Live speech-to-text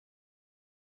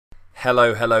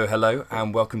Hello, hello, hello,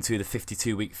 and welcome to the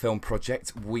 52-week film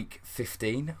project, week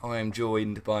 15. I am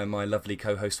joined by my lovely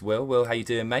co-host Will. Will, how you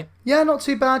doing, mate? Yeah, not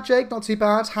too bad, Jake. Not too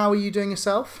bad. How are you doing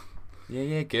yourself?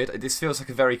 Yeah, good. This feels like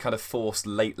a very kind of forced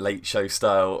late show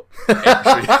style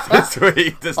entry this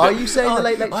week, doesn't Are it? you saying the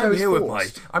late show is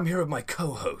forced? I'm here with my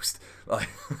co-host.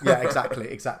 Yeah, exactly.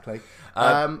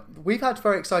 We've had a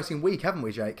very exciting week, haven't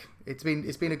we, Jake? It's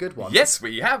been a good one. Yes,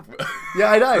 we have.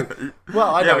 Yeah, I know.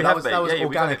 Well, I know we that have, was mate.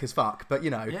 organic as fuck, but you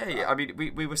know. Yeah. I mean,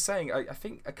 we were saying, I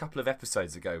think a couple of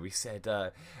episodes ago, we said,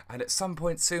 and at some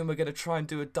point soon we're going to try and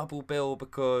do a double bill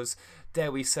because,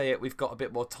 dare we say it, we've got a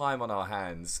bit more time on our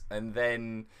hands. And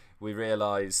then we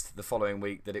realised the following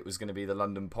week that it was going to be the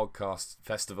London Podcast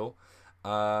Festival.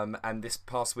 And this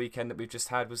past weekend that we've just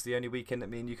had was the only weekend that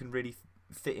me and you can really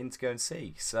fit in to go and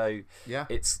see. So yeah,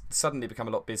 it's suddenly become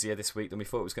a lot busier this week than we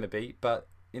thought it was going to be. But,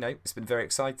 you know, it's been very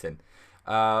exciting.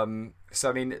 So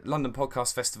I mean, London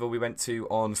Podcast Festival we went to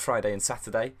on Friday and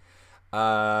Saturday,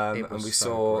 and we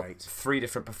saw great. 3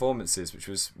 different performances, which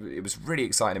was really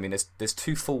exciting. I mean, there's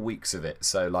 2 full weeks of it,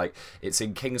 so like it's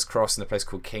in King's Cross in a place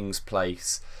called King's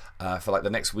Place for like the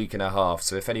next week and a half.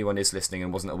 So if anyone is listening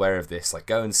and wasn't aware of this, like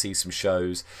go and see some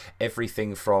shows.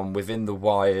 Everything from Within the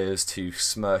Wires to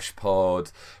Smirsh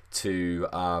Pod to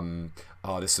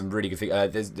there's some really good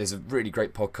things. There's a really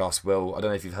great podcast, Will. I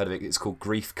don't know if you've heard of it. It's called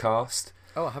Griefcast.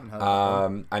 Oh, I haven't heard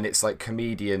of that. And it's like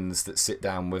comedians that sit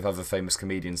down with other famous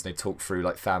comedians and they talk through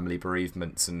like family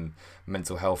bereavements and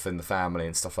mental health in the family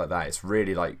and stuff like that. It's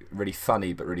really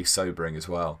funny but really sobering as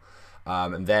well.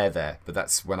 And they're there, but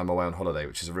that's when I'm away on holiday,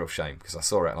 which is a real shame because I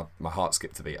saw it and my heart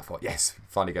skipped a beat. I thought, yes,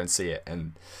 finally go and see it,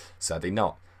 and sadly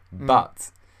not.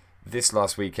 But this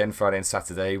last weekend, Friday and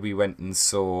Saturday, we went and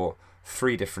saw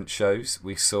 3 different shows.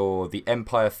 We saw the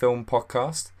Empire Film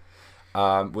Podcast,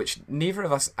 which neither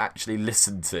of us actually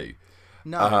listened to.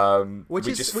 No, which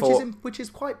is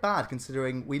quite bad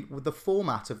considering the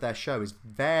format of their show is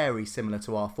very similar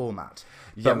to our format.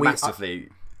 Yeah, massively.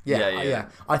 Yeah.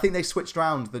 I think they switched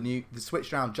around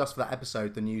just for that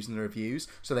episode, the news and the reviews,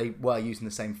 so they were using the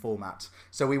same format.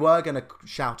 So we were going to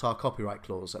shout our copyright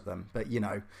clause at them, but you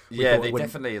know, they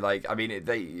definitely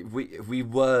we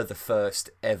were the first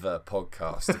ever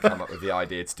podcast to come up with the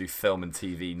idea to do film and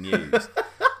TV news.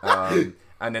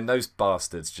 And then those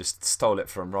bastards just stole it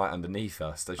from right underneath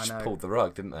us. They just pulled the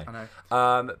rug, didn't they? I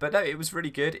know. But no, it was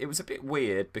really good. It was a bit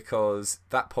weird because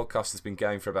that podcast has been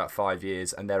going for about 5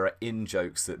 years and there are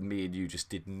in-jokes that me and you just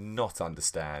did not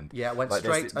understand. Yeah, it went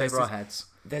straight over our heads.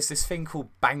 There's this thing called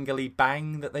bangly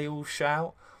bang that they all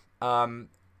shout. But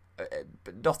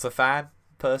not a fan.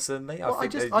 Personally, well, I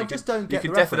just don't get.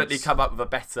 You could definitely come up with a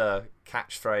better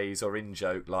catchphrase or in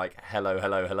joke like "hello,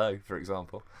 hello, hello," for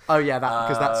example. Oh yeah,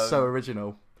 because that's so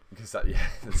original. Because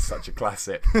that's such a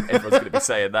classic. Everyone's going to be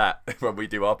saying that when we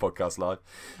do our podcast live.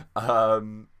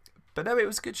 But no, it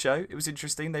was a good show. It was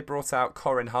interesting. They brought out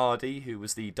Corin Hardy, who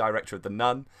was the director of The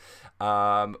Nun,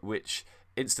 which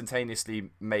instantaneously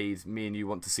made me and you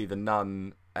want to see The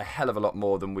Nun a hell of a lot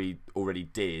more than we already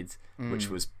did, which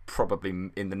was probably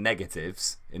in the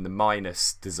negatives, in the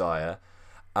minus desire.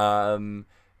 Haven't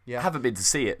been to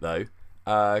see it though,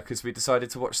 because we decided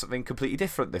to watch something completely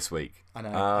different this week. I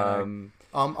know.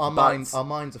 Our minds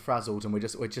are frazzled and we're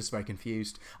just very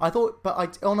confused. I thought,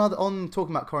 on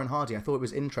talking about Corin Hardy, I thought it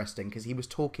was interesting because he was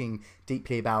talking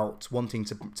deeply about wanting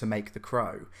to make The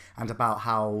Crow and about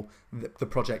how the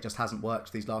project just hasn't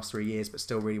worked these last 3 years, but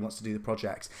still really wants to do the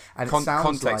project. And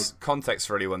context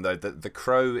for anyone though, the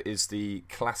Crow is the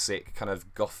classic kind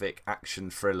of gothic action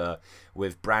thriller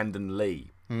with Brandon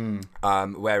Lee.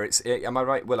 Where am I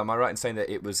right? Will, am I right in saying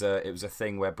that it was a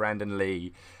thing where Brandon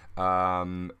Lee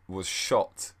was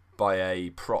shot by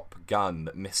a prop gun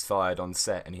that misfired on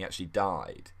set and he actually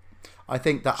died? I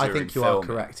think you are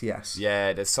correct. Yes.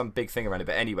 Yeah, there's some big thing around it.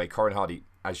 But anyway, Corin Hardy,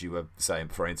 as you were saying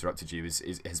before I interrupted you,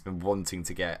 has been wanting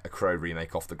to get a Crow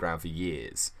remake off the ground for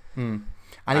years. And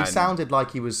he sounded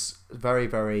like he was very,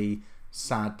 very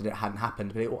sad that it hadn't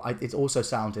happened, but it also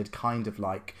sounded kind of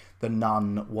like The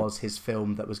Nun was his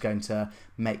film that was going to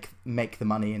make the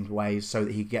money in ways so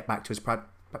that he could get back to his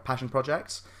passion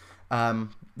projects.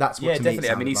 That's what to definitely. Me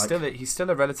I mean, like. he's still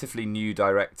a relatively new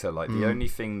director. Like the only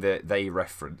thing that they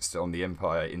referenced on the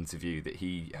Empire interview that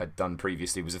he had done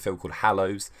previously was a film called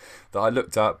Hallows that I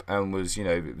looked up and was,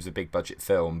 it was a big budget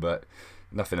film, but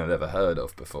nothing I'd ever heard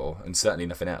of before, and certainly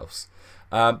nothing else.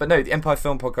 But no, the Empire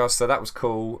Film Podcast, so that was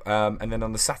cool. And then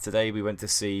on the Saturday, we went to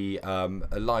see a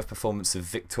live performance of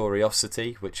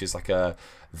Victoriosity, which is like a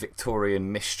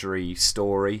Victorian mystery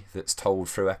story that's told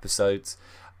through episodes.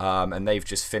 And they've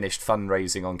just finished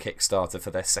fundraising on Kickstarter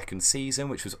for their second season,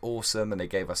 which was awesome. And they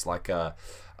gave us like a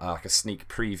sneak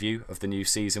preview of the new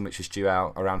season, which is due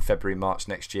out around February, March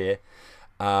next year.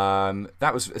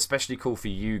 That was especially cool for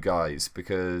you guys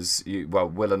because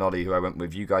Will and Ollie, who I went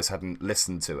with, you guys hadn't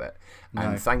listened to it,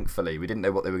 and thankfully we didn't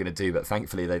know what they were going to do, but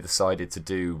thankfully they decided to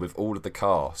do with all of the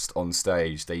cast on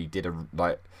stage. They did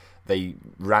they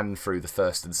ran through the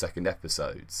first and second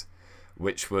episodes,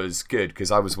 which was good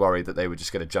because I was worried that they were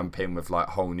just going to jump in with like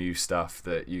whole new stuff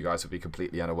that you guys would be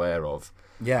completely unaware of.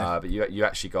 Yeah, but you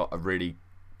actually got a really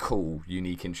cool,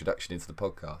 unique introduction into the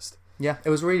podcast. Yeah,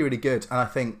 it was really, really good, and I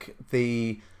think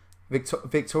the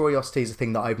Victoriosity is a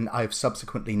thing that I've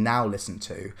subsequently now listened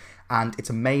to, and it's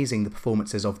amazing the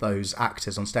performances of those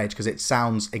actors on stage because it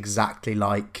sounds exactly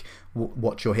like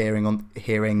what you're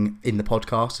hearing in the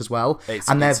podcast as well. It's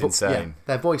insane. Yeah,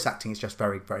 their voice acting is just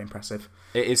very, very impressive.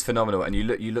 It is phenomenal, and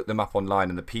you look them up online,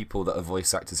 and the people that are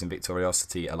voice actors in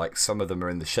Victoriosity are like, some of them are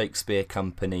in the Shakespeare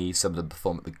Company, some of them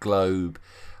perform at the Globe.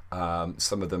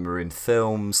 Some of them are in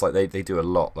films. Like they do a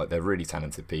lot. Like they're really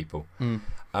talented people.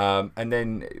 And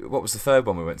then what was the third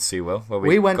one we went to see? Will, where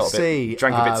we went to see,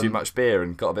 drank a bit too much beer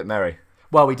and got a bit merry.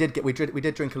 Well, we did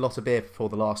drink a lot of beer before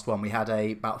the last one. We had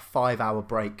about 5 hour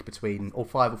break between, or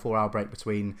 5 or 4 hour break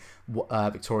between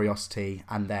Victoriosity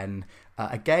and then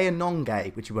a gay and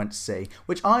non-gay, which we went to see,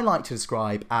 which I like to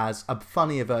describe as a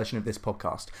funnier version of this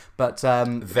podcast. But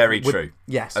very true.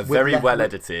 Yes, a very well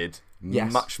edited.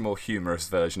 Yes. Much more humorous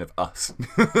version of us.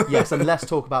 Yes, and less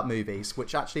talk about movies,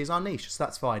 which actually is our niche, so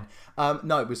that's fine.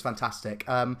 No, it was fantastic.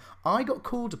 I got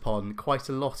called upon quite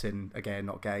a lot in A Gay and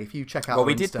Not Gay. If you check out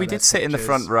we did sit in the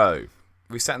front row.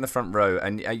 We sat in the front row,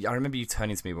 and I remember you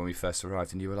turning to me when we first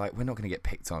arrived, and you were like, "We're not going to get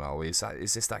picked on, are we? Is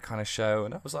this that kind of show?"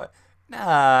 And I was like,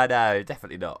 "No,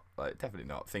 definitely not. Like, definitely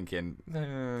not." Thinking,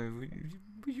 "No,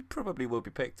 you probably will be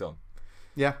picked on."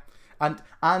 Yeah.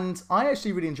 And I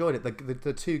actually really enjoyed it.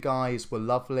 The two guys were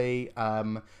lovely.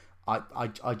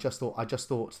 I just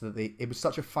thought that it was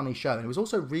such a funny show, and it was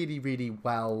also really, really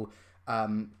well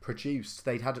produced.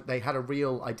 They had a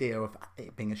real idea of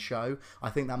it being a show.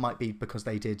 I think that might be because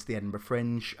they did the Edinburgh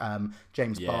Fringe.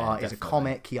 James Barr is a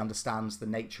comic. He understands the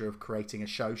nature of creating a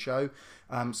show. So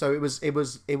it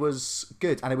was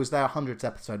good, and it was their 100th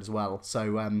episode as well.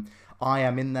 So I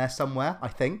am in there somewhere, I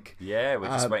think. Yeah, we're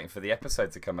just waiting for the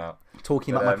episode to come out.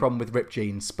 Talking about my problem with ripped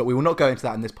jeans, but we will not go into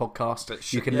that in this podcast.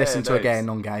 But you can listen to A Gay and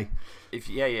Non-Gay.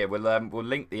 We'll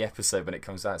link the episode when it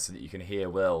comes out so that you can hear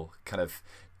Will kind of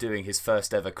doing his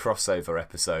first ever crossover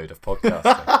episode of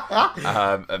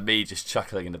podcasting, and me just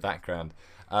chuckling in the background.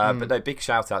 But no, big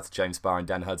shout out to James Barr and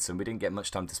Dan Hudson. We didn't get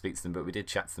much time to speak to them, but we did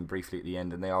chat to them briefly at the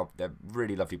end, and they're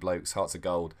really lovely blokes, hearts of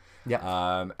gold.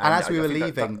 Yeah. And as we were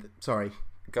leaving, sorry.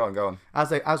 Go on.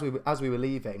 As we were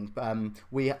leaving,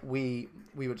 we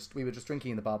were just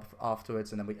drinking in the bar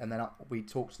afterwards, and then we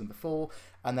talked to them before,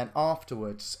 and then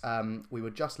afterwards we were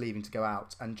just leaving to go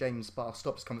out, and James Barr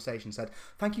stopped his conversation and said,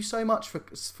 "Thank you so much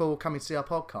for coming to see our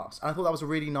podcast." And I thought that was a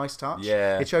really nice touch.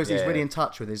 Yeah, it shows he's really in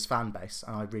touch with his fan base,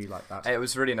 and I really like that. It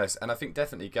was really nice, and I think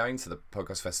definitely going to the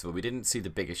podcast festival, we didn't see the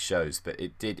biggest shows, but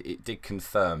it did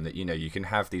confirm that you can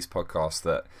have these podcasts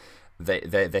that.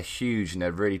 They're huge and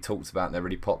they're really talked about and they're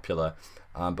really popular,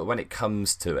 but when it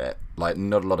comes to it, like,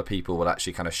 not a lot of people will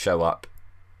actually kind of show up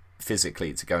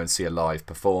physically to go and see a live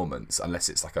performance unless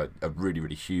it's like a really,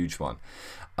 really huge one,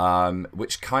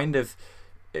 which kind of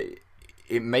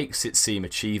it makes it seem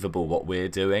achievable what we're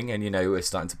doing, and we're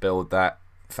starting to build that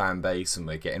fan base and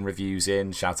we're getting reviews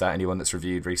in. Shout out anyone that's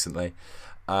reviewed recently.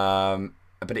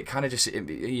 But it kind of just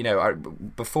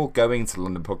before going to the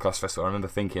London Podcast Festival, I remember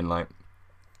thinking, like,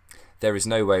 there is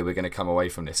no way we're going to come away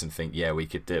from this and think, yeah, we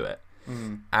could do it.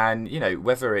 And,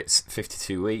 whether it's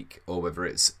 52 Week or whether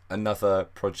it's another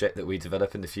project that we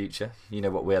develop in the future, you know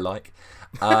what we're like,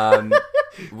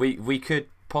 we could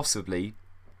possibly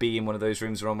be in one of those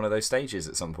rooms or on one of those stages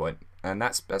at some point. And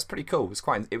that's pretty cool.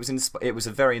 It was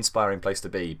a very inspiring place to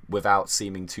be without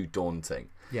seeming too daunting.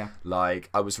 Yeah. Like,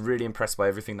 I was really impressed by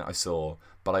everything that I saw,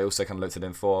 but I also kind of looked at it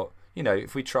and thought,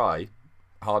 if we try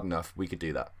hard enough, we could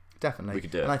do that. Definitely. We could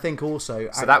do it. And I think also...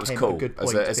 So that was cool,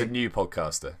 as a new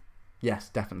podcaster. Yes,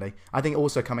 definitely. I think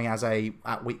also coming at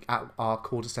our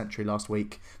quarter century last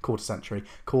week, quarter way through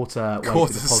the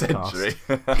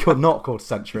podcast. Not quarter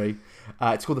century.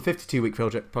 It's called the 52 Week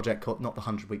Project, not the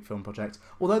 100 Week Film Project.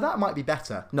 Although that might be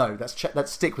better. No,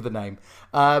 let's stick with the name.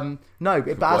 No,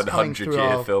 but as coming through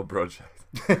 100-year film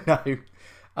project. No.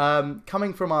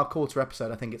 Coming from our quarter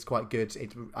episode, I think it's quite good.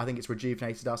 I think it's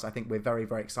rejuvenated us. I think we're very,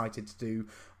 very excited to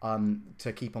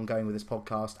keep on going with this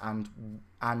podcast,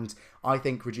 and I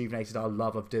think rejuvenated our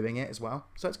love of doing it as well.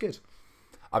 So it's good.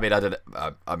 I mean, I don't.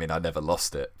 I mean, I never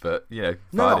lost it, but no,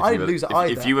 I didn't lose it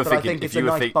either. If you were thinking, if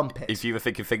you were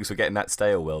thinking things were getting that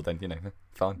stale, well, then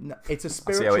fine. No, it's a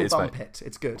spiritual bump hit.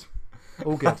 It's good,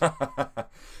 all good. But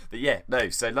yeah, no.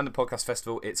 So London Podcast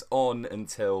Festival, it's on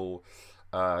until,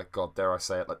 God, dare I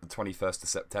say it, like the 21st of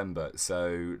September.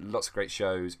 So lots of great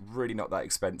shows. Really not that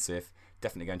expensive.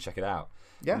 Definitely go and check it out.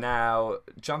 Yeah. Now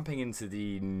jumping into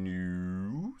the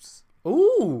news.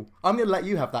 Ooh, I'm going to let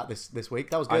you have that this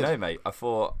week. That was good. I know, mate. I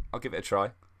thought I'll give it a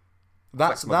try.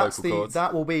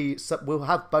 That will be. We'll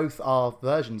have both our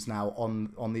versions now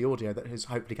on the audio that is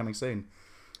hopefully coming soon.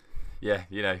 Yeah,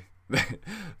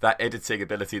 that editing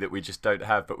ability that we just don't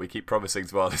have, but we keep promising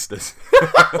to our listeners.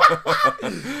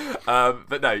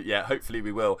 But no, yeah, hopefully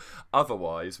we will.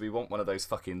 Otherwise, we want one of those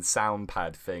fucking sound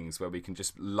pad things where we can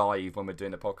just live when we're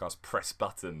doing a podcast, press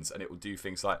buttons, and it will do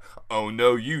things like, "Oh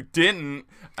no, you didn't!"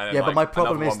 And yeah, but my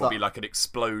problem is one will be like an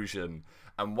explosion,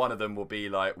 and one of them will be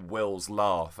like Will's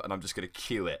laugh, and I'm just going to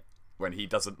cue it when he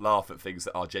doesn't laugh at things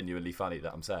that are genuinely funny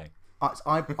that I'm saying.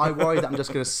 I worry that I'm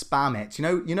just going to spam it.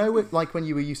 You know, like when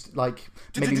you were used to, like,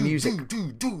 maybe music.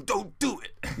 Don't do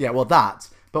it. Yeah, well, that.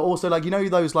 But also, like,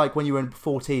 those, like, when you were in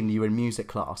 14, you were in music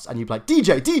class, and you'd be like,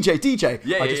 DJ.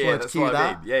 Yeah, I just wanted to cue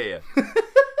that. Yeah.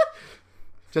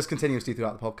 Just continuously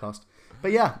throughout the podcast.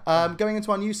 But yeah, going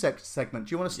into our news segment,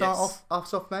 do you want to start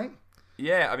off, mate?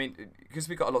 Yeah, I mean, because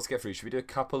we've got a lot to get through, should we do a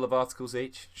couple of articles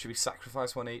each? Should we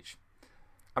sacrifice one each?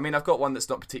 I mean, I've got one that's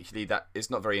not particularly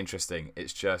it's not very interesting.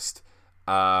 It's just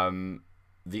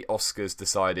the Oscars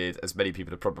decided, as many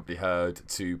people have probably heard,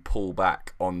 to pull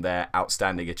back on their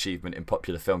outstanding achievement in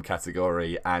popular film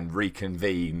category and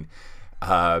reconvene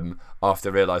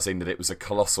after realising that it was a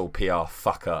colossal PR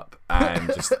fuck up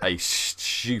and just a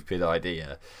stupid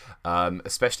idea,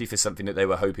 especially for something that they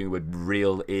were hoping would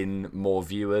reel in more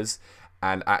viewers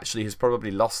and actually has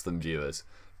probably lost them viewers,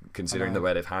 considering the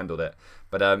way they've handled it.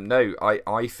 But no,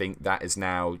 I think that is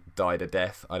now died a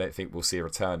death. I don't think we'll see a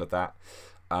return of that.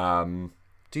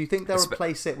 Do you think they'll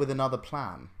replace it with another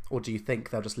plan? Or do you think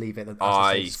they'll just leave it as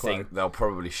I think they'll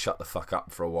probably shut the fuck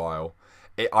up for a while.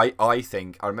 I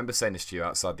think, I remember saying this to you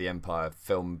outside the Empire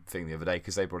film thing the other day,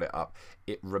 because they brought it up.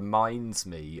 It reminds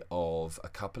me of a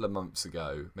couple of months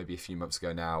ago, maybe a few months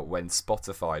ago now, when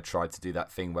Spotify tried to do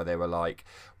that thing where they were like,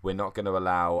 we're not going to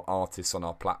allow artists on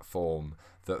our platform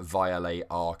that violate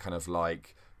our kind of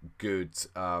like good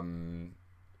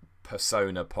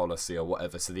persona policy or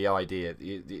whatever. So the idea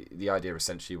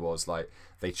essentially was like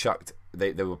they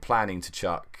were planning to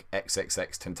chuck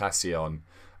XXXTentacion,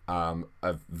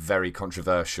 a very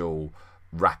controversial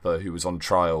rapper who was on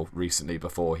trial recently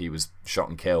before he was shot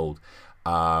and killed.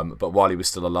 But while he was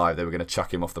still alive, they were going to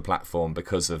chuck him off the platform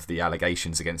because of the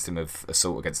allegations against him of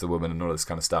assault against a woman and all this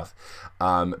kind of stuff.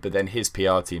 But then his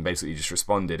PR team basically just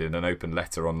responded in an open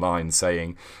letter online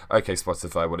saying, okay,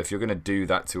 Spotify, well, if you're going to do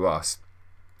that to us,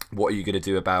 what are you going to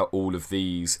do about all of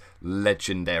these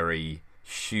legendary,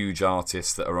 huge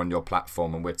artists that are on your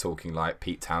platform? And we're talking like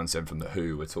Pete Townsend from The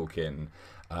Who, we're talking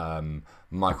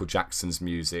Michael Jackson's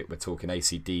music, we're talking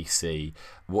AC/DC.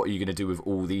 What are you going to do with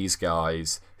all these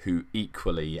guys who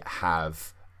equally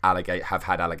have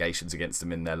had allegations against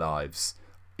them in their lives,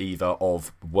 either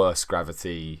of worse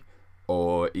gravity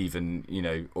or even,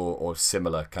 or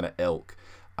similar kind of ilk?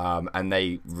 And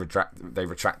they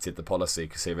retracted the policy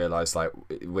because they realised, like,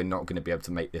 we're not going to be able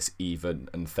to make this even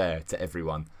and fair to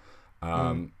everyone.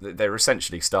 They're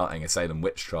essentially starting a Salem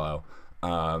witch trial.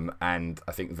 And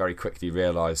I think very quickly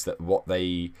realised that what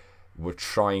they were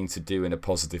trying to do in a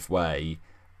positive way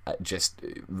just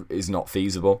is not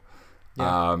feasible.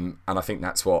 Yeah. And I think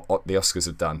that's what the Oscars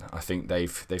have done. I think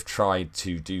they've tried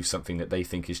to do something that they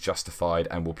think is justified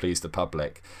and will please the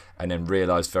public, and then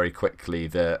realised very quickly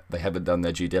that they haven't done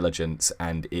their due diligence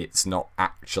and it's not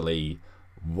actually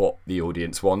what the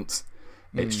audience wants.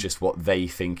 It's just what they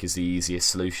think is the easiest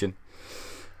solution.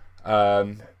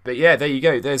 But yeah, there you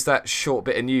go. There's that short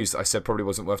bit of news that I said probably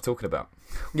wasn't worth talking about.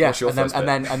 Yeah, and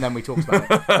then we talked about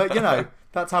it. But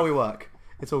that's how we work.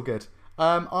 It's all good.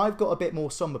 I've got a bit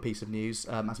more somber piece of news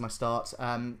as my start,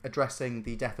 addressing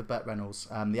the death of Burt Reynolds.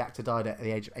 The actor died at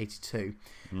the age of 82.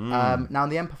 Now, in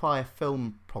the Empire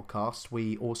Film podcast,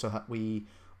 we also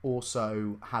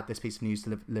had this piece of news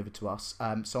delivered to us.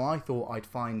 So I thought I'd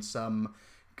find some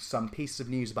pieces of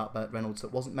news about Burt Reynolds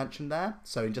that wasn't mentioned there.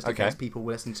 So in case people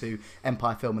will listen to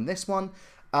Empire Film in this one.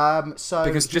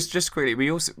 Because just quickly,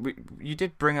 you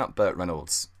did bring up Burt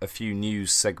Reynolds a few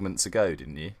news segments ago,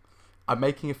 didn't you? I'm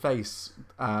making a face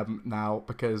now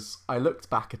because I looked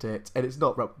back at it and it's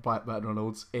not Burt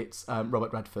Reynolds, it's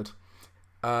Robert Redford.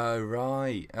 Oh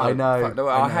right. I know. Fuck, no,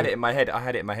 I had it in my head.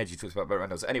 You talked about Burt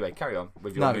Reynolds. Anyway, carry on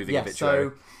with your moving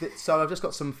obituary. So I've just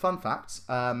got some fun facts.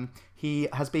 He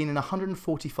has been in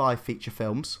 145 feature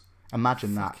films.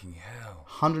 Imagine that. Fucking hell.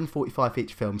 145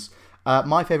 feature films.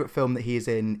 My favourite film that he is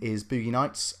in is Boogie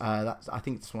Nights. I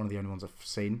think it's one of the only ones I've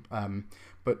seen.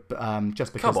 But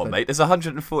just because... Come on, mate. There's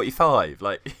 145.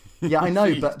 Like, yeah, I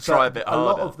know, but try a bit harder. A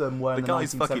lot of them were in the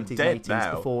 1970s and 80s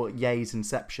now. before Ye's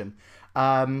inception.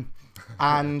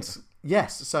 And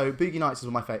yes, so Boogie Nights is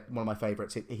one of my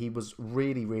favourites. He was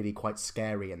really, really quite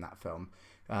scary in that film.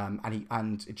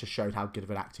 And it just showed how good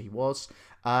of an actor he was.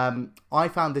 I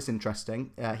found this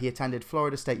interesting. He attended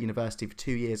Florida State University for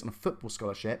 2 years on a football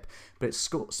scholarship, but his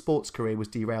sports career was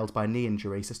derailed by a knee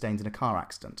injury sustained in a car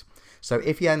accident. So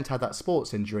if he hadn't had that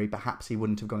sports injury, perhaps he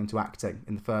wouldn't have gone into acting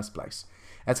in the first place.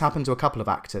 It's happened to a couple of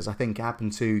actors. I think it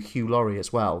happened to Hugh Laurie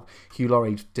as well. Hugh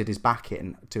Laurie did his back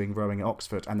in doing rowing at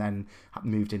Oxford and then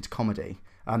moved into comedy.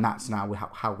 And that's now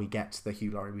how we get the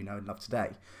Hugh Laurie we know and love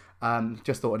today.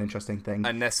 Just thought an interesting thing.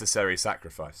 A necessary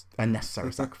sacrifice.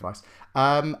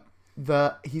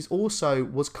 He's also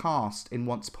was cast in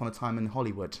Once Upon a Time in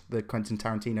Hollywood, the Quentin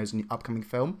Tarantino's upcoming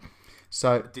film.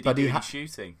 So, did he do any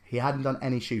shooting? He hadn't done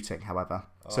any shooting, however.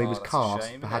 So he was cast,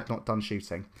 but had not done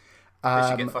shooting. They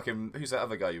should get fucking... Who's that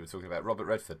other guy you were talking about? Robert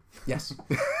Redford. Yes.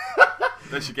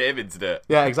 They should get him in to do it.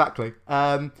 Yeah, exactly.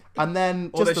 And then...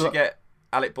 Or they should get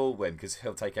Alec Baldwin, because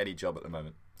he'll take any job at the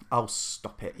moment. Oh,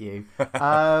 stop it, you.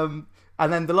 And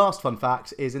then the last fun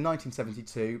fact is in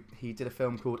 1972, he did a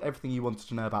film called Everything You Wanted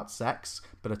to Know About Sex,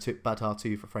 but are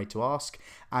too afraid to ask.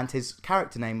 And his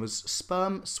character name was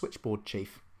Sperm Switchboard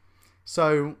Chief.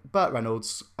 So, Burt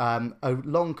Reynolds, a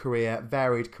long career,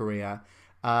 varied career,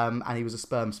 and he was a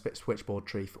sperm switchboard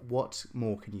chief. What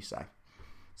more can you say?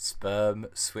 Sperm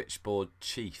switchboard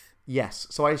chief? Yes.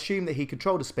 So I assume that he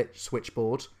controlled a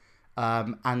switchboard,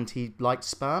 and he liked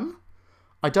sperm?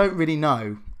 I don't really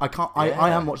know. I can't. Yeah. I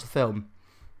haven't watched the film.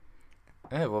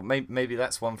 Yeah, well, maybe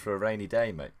that's one for a rainy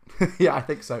day, mate. Yeah, I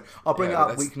think so. I'll bring it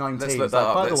up week 19. Let's look that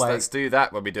up. By the way, let's do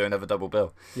that when we do another double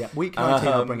bill. Yeah, week 19.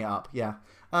 I'll bring it up. Yeah.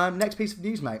 Next piece of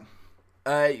news, mate.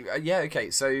 Yeah,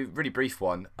 okay. So, really brief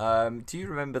one. Do you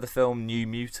remember the film New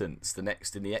Mutants, the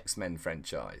next in the X-Men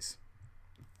franchise?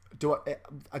 Do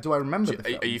I remember the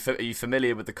film? Are you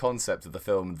familiar with the concept of the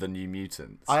film The New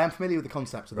Mutants? I am familiar with the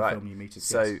concept of the film New Mutants.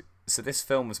 So this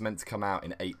film was meant to come out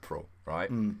in April,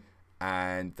 right?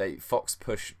 And Fox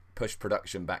pushed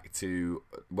production back to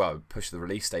pushed the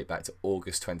release date back to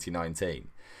August 2019.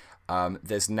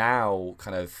 There's now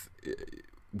kind of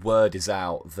word is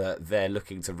out that they're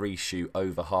looking to reshoot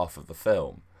over half of the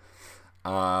film.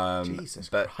 Jesus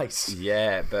Christ!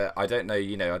 Yeah, but I don't know.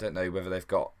 I don't know whether they've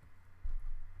got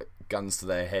guns to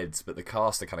their heads, but the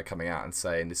cast are kind of coming out and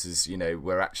saying this is,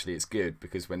 it's good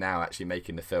because we're now actually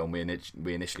making the film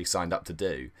we initially signed up to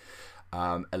do.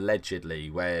 Allegedly,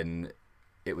 when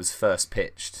it was first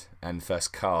pitched and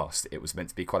first cast, it was meant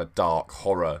to be quite a dark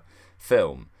horror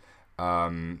film,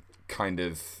 kind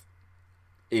of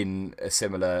in a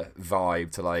similar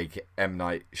vibe to like M.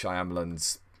 Night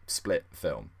Shyamalan's Split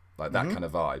film, like that kind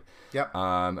of vibe. Yep.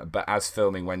 But as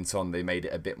filming went on, they made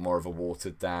it a bit more of a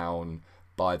watered down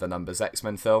by the numbers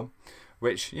X-Men film,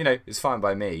 which is fine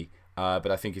by me,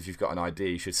 but I think if you've got an idea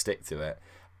you should stick to it.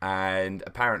 And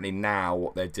apparently now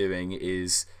what they're doing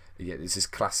is this is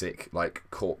classic like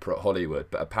corporate Hollywood,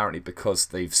 but apparently because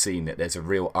they've seen that there's a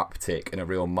real uptick and a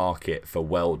real market for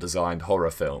well-designed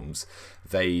horror films,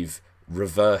 they've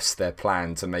reversed their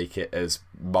plan to make it as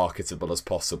marketable as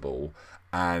possible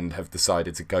and have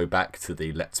decided to go back to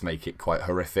the let's make it quite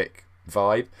horrific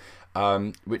vibe.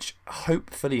 Which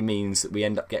hopefully means that we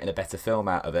end up getting a better film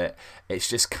out of it. It's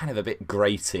just kind of a bit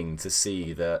grating to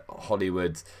see that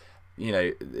Hollywood,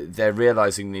 they're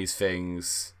realising these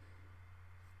things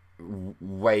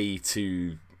way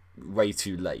too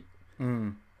late.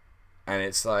 And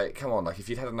it's like, come on, like if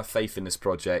you'd had enough faith in this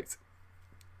project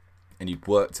and you'd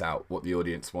worked out what the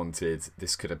audience wanted,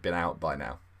 this could have been out by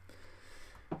now.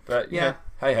 But yeah,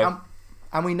 hey ho.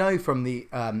 And we know from the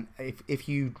if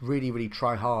you really, really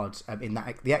try hard in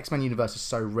that the X-Men universe is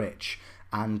so rich,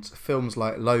 and films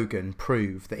like Logan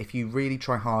prove that if you really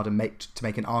try hard and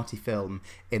make an arty film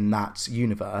in that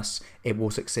universe, it will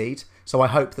succeed. So I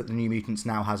hope that the New Mutants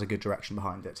now has a good direction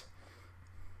behind it.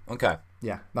 Okay.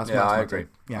 Yeah, that's I agree.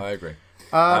 Yeah, I agree.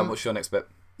 What's your next bit?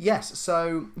 Yes,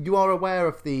 so you are aware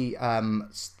of the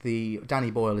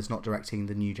Danny Boyle is not directing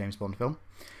the new James Bond film.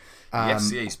 Yes,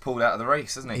 he's pulled out of the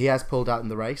race, hasn't he? He has pulled out in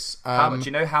the race. Do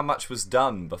you know how much was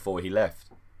done before he left?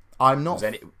 I'm not.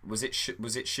 Was it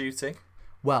shooting?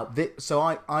 Well, so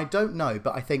I don't know,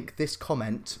 but I think this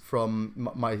comment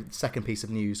from my second piece of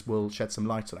news will shed some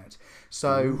light on it.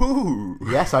 So, Ooh.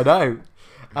 yes, I know.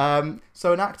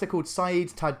 So an actor called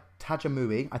Saeed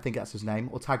Tajamoui, I think that's his name,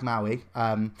 or Tagmawi,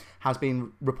 has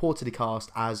been reportedly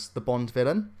cast as the Bond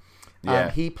villain.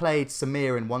 Yeah. He played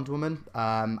Samir in Wonder Woman,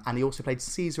 and he also played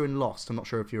Caesar in Lost. I'm not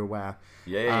sure if you're aware.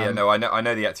 Yeah. No, I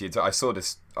know the actor. I saw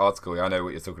this article. I know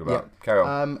what you're talking about. Yeah. Carry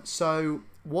on. So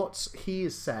what he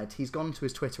has said, he's gone to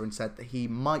his Twitter and said that he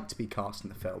might be cast in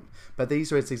the film, but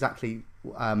these are exactly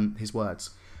his words.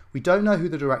 We don't know who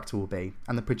the director will be,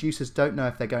 and the producers don't know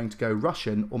if they're going to go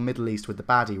Russian or Middle East with the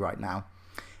baddie right now.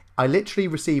 I literally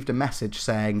received a message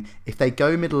saying, if they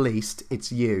go Middle East,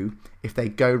 it's you. If they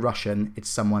go Russian, it's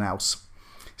someone else.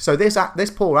 So this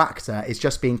poor actor is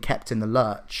just being kept in the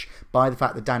lurch by the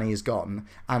fact that Danny is gone,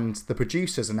 and the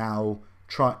producers are now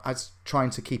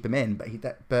trying to keep him in, but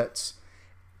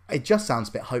it just sounds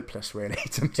a bit hopeless, really,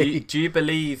 to me. Do you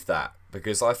believe that?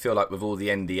 Because I feel like with all the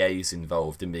NDAs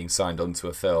involved in being signed onto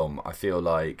a film, I feel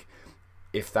like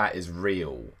if that is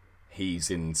real,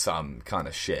 he's in some kind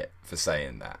of shit for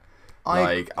saying that.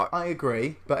 I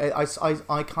agree, but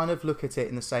I kind of look at it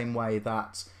in the same way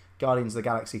that Guardians of the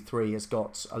Galaxy 3 has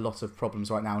got a lot of problems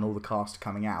right now and all the cast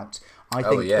coming out.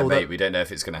 Mate, we don't know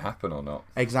if it's going to happen or not.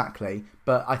 Exactly,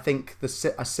 but I think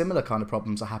a similar kind of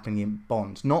problems are happening in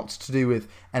Bond, not to do with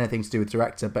anything to do with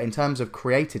director, but in terms of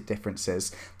creative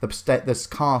differences, the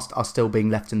cast are still being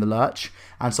left in the lurch,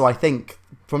 and so I think,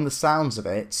 from the sounds of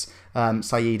it,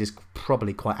 Saeed is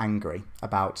probably quite angry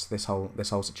about this whole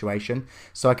situation.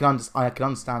 So I can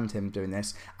understand him doing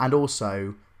this, and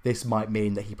also this might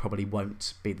mean that he probably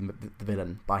won't be the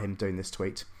villain by him doing this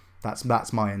tweet.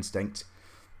 That's my instinct.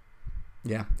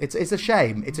 Yeah, it's a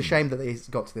shame. It's a shame that he's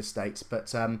got to this state,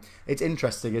 but it's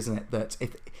interesting, isn't it, that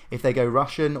if they go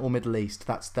Russian or Middle East,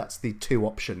 that's the two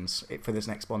options for this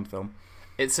next Bond film.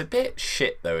 It's a bit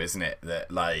shit though, isn't it? That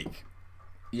I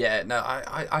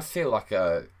feel like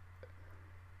I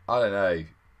don't know.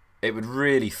 It would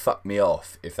really fuck me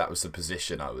off if that was the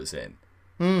position I was in.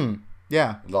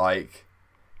 Yeah. Like,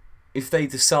 if they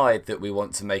decide that we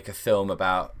want to make a film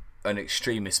about an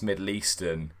extremist Middle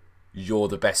Eastern, you're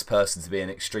the best person to be an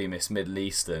extremist Middle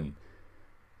Eastern.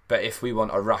 But if we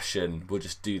want a Russian, we'll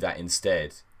just do that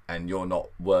instead, and you're not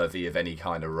worthy of any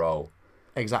kind of role.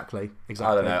 Exactly. I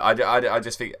don't know. I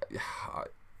just think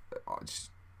it's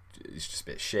just a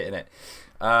bit shit,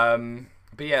 innit?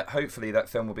 But yeah, hopefully that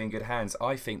film will be in good hands.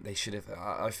 I think they should have.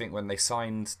 I think when they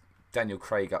signed Daniel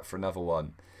Craig up for another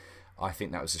one, I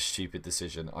think that was a stupid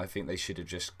decision. I think they should have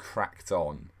just cracked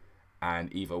on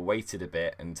and either waited a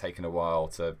bit and taken a while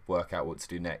to work out what to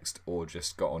do next, or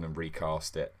just got on and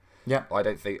recast it. Yeah, I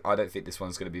don't think this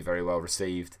one's going to be very well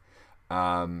received.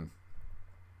 I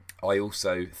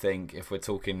also think if we're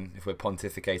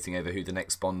pontificating over who the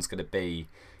next Bond's going to be,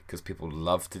 because people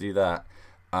love to do that,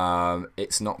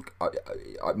 it's not.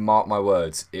 I mark my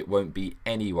words, it won't be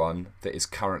anyone that is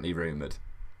currently rumoured.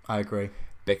 I agree.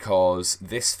 Because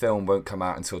this film won't come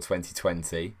out until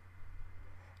 2020,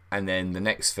 and then the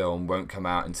next film won't come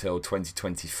out until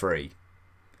 2023.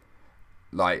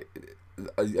 Like,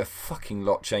 a fucking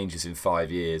lot changes in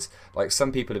 5 years. Like,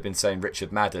 some people have been saying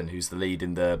Richard Madden, who's the lead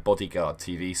in the Bodyguard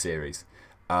TV series,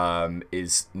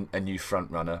 is a new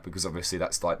frontrunner, because obviously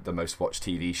that's like the most watched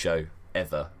TV show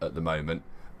ever at the moment.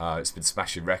 It's been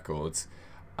smashing records.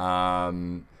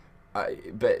 But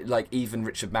like, even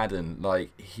Richard Madden,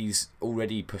 like, he's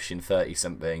already pushing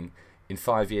 30-something. In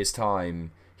 5 years'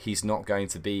 time, he's not going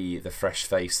to be the fresh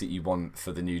face that you want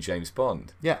for the new James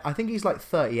Bond. Yeah, I think he's like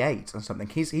 38 or something.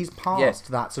 He's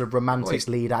past that sort of romantic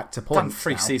lead actor point. Done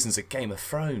 3 seasons of Game of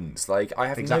Thrones. Like, I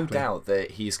have no doubt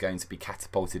that he's going to be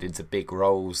catapulted into big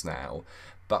roles now.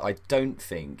 But I don't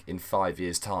think in 5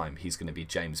 years' time he's going to be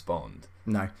James Bond.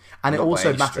 No, and it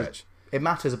also matters. It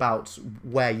matters about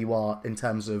where you are in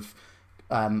terms of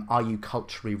are you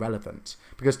culturally relevant?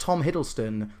 Because Tom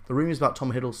Hiddleston, the rumours about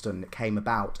Tom Hiddleston came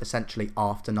about essentially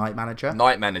after Night Manager.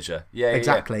 Night Manager, yeah,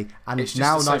 exactly. Yeah. And it's just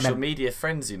now a social media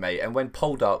frenzy, mate. And when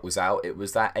Poldark was out, it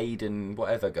was that Aidan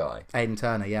whatever guy. Aidan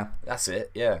Turner, yeah. That's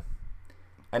it, yeah.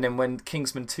 And then when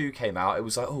Kingsman 2 came out, it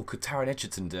was like, oh, could Taron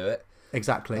Egerton do it?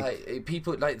 Exactly. Like,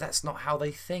 people, like, that's not how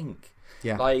they think.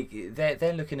 Yeah. Like,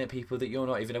 they're looking at people that you're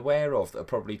not even aware of that are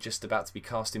probably just about to be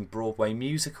cast in Broadway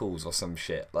musicals or some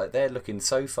shit. Like, they're looking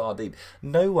so far deep.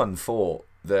 No one thought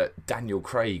that Daniel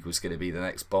Craig was going to be the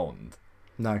next Bond.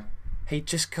 No. He'd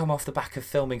just come off the back of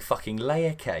filming fucking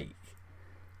Layer Cake.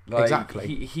 Like,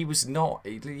 exactly. He was not...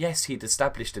 Yes, he'd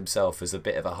established himself as a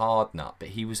bit of a hard nut, but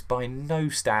he was by no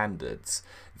standards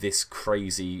this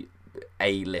crazy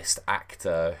A-list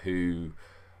actor who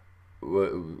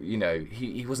you know,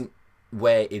 he wasn't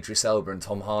where Idris Elba and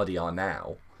Tom Hardy are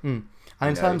now. And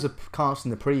in terms of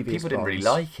casting the previous people didn't Bonds, really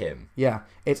like him. Yeah,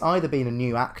 it's either been a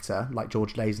new actor like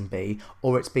George Lazenby,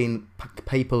 or it's been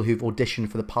people who've auditioned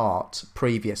for the part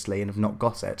previously and have not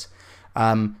got it.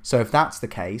 So if that's the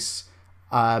case,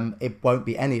 it won't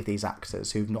be any of these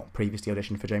actors who've not previously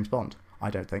auditioned for James Bond,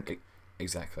 I don't think.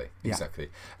 Exactly.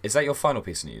 Is that your final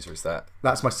piece of news, or is that...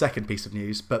 That's my second piece of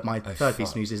news, but my third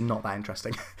piece of news is not that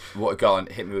interesting. What? Go on,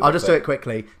 hit me with I'll just do it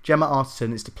quickly. Gemma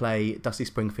Arterton is to play Dusty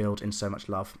Springfield in So Much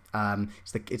Love.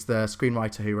 It's the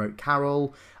screenwriter who wrote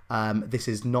Carol. This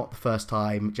is not the first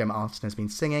time Gemma Arterton has been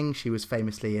singing. She was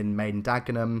famously in Maiden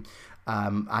Dagenham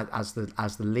as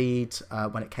the lead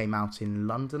when it came out in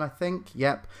London, I think.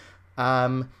 Yep.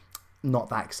 Not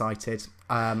that excited.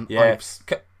 Yeah,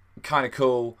 kind of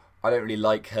cool. I don't really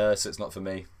like her, so it's not for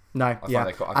me. No, I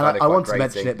want to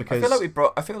mention it because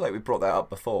I feel like we brought that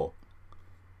up before.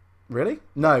 Really?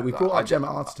 No, we brought up Gemma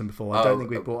Arterton before. I don't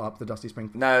think we brought up the Dusty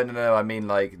Springfield. No. I mean,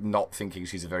 like, not thinking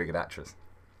she's a very good actress.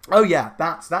 Oh yeah,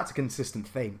 that's a consistent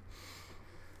theme.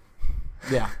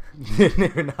 Yeah,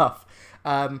 near enough.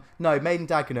 No, Maiden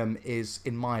Dagenham is,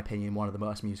 in my opinion, one of the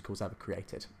worst musicals ever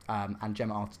created. And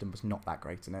Gemma Arterton was not that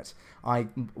great in it.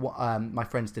 My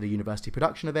friends did a university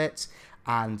production of it,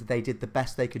 and they did the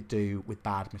best they could do with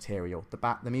bad material.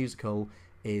 The musical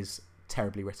is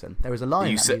terribly written. There is a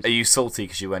line. Are you salty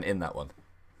because you weren't in that one?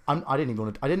 I didn't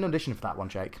audition for that one,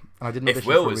 Jake. And I didn't audition if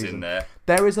Will for a was reason. in there,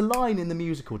 there is a line in the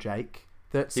musical, Jake,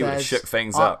 that he would have shook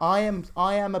things up. I am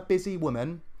a busy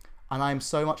woman, and I am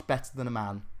so much better than a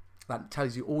man. That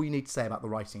tells you all you need to say about the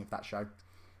writing of that show.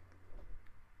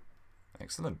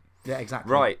 Excellent. Yeah,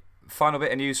 exactly. Right. Final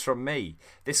bit of news from me.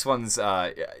 This one's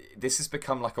this has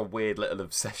become like a weird little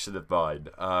obsession of mine.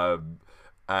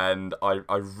 And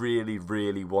I really,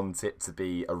 really want it to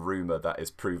be a rumour that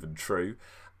is proven true.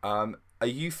 Are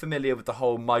you familiar with the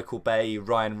whole Michael Bay,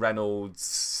 Ryan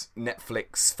Reynolds,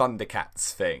 Netflix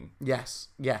Thundercats thing? Yes.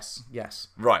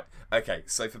 Right. Okay,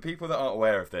 so for people that aren't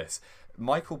aware of this,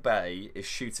 Michael Bay is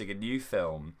shooting a new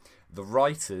film. The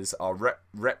writers are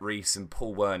Rhett Reese and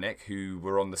Paul Wernick, who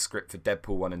were on the script for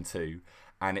Deadpool 1 and 2.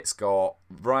 And it's got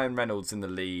Ryan Reynolds in the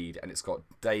lead, and it's got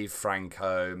Dave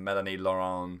Franco, Melanie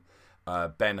Laurent,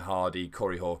 Ben Hardy,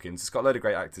 Corey Hawkins. It's got a load of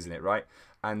great actors in it, right?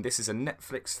 And this is a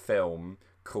Netflix film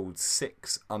called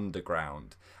Six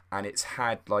Underground. And it's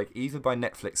had, like, even by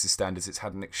Netflix's standards, it's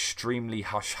had an extremely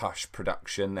hush-hush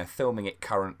production. They're filming it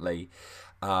currently.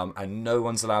 And no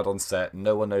one's allowed on set.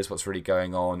 No one knows what's really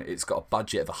going on. It's got a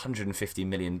budget of $150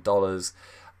 million.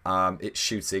 It's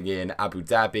shooting in Abu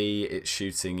Dhabi. It's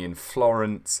shooting in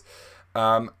Florence.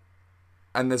 And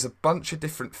there's a bunch of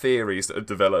different theories that have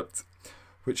developed,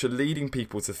 which are leading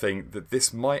people to think that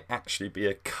this might actually be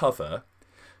a cover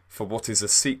for what is a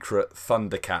secret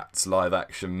Thundercats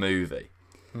live-action movie.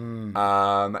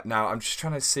 Now, I'm just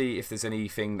trying to see if there's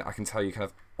anything that I can tell you kind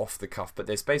of off the cuff, but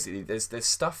there's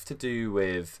stuff to do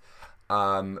with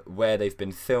where they've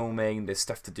been filming. There's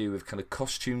stuff to do with kind of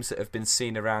costumes that have been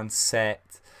seen around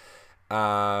set.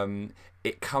 The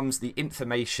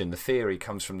theory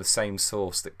comes from the same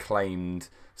source that claimed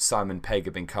Simon Pegg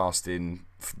had been cast in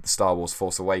Star Wars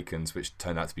Force Awakens, which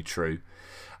turned out to be true.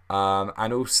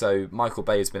 And also, Michael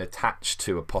Bay has been attached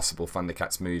to a possible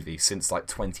Thundercats movie since like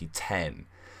 2010.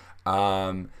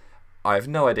 I have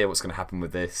no idea what's going to happen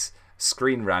with this.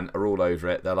 Screen Rant are all over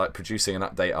it. They're like producing an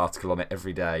update article on it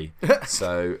every day.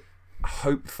 So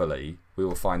hopefully we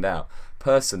will find out.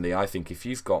 Personally, I think if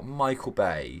you've got Michael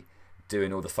Bay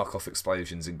doing all the fuck off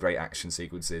explosions and great action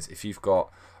sequences, if you've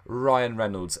got Ryan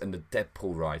Reynolds and the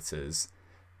Deadpool writers,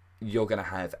 you're going to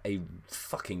have a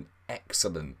fucking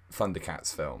excellent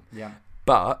Thundercats film. Yeah.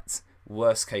 But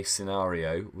worst case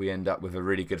scenario, we end up with a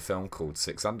really good film called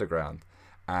Six Underground.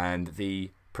 And the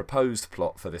proposed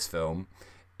plot for this film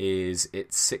is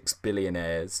it's 6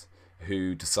 billionaires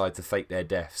who decide to fake their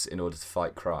deaths in order to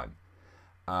fight crime.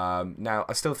 Now,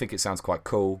 I still think it sounds quite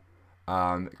cool.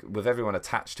 With everyone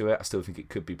attached to it, I still think it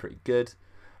could be pretty good.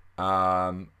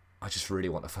 I just really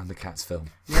want a Thundercats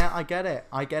film. Yeah, I get it.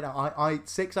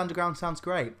 Six Underground sounds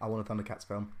great. I want a Thundercats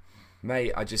film.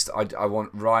 Mate, I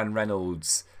want Ryan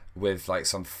Reynolds with like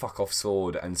some fuck off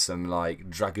sword and some like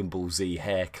Dragon Ball Z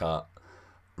haircut,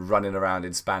 running around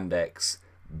in spandex,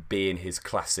 being his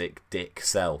classic dick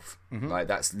self. Mm-hmm. Like,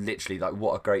 that's literally like,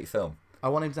 what a great film. I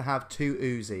want him to have 2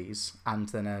 Uzis and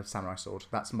then a samurai sword.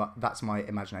 That's my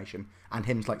imagination. And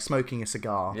him like smoking a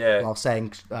cigar while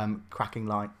saying cracking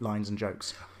lines and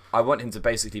jokes. I want him to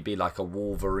basically be like a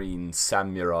Wolverine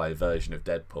samurai version of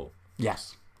Deadpool.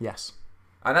 Yes.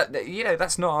 And that,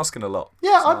 that's not asking a lot.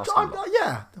 Yeah,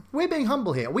 yeah. We're being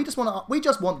humble here. We just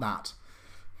want that.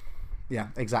 Yeah,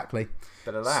 exactly.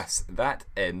 But alas, that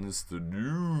ends the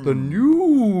news. The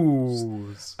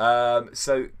news.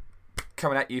 So,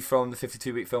 coming at you from the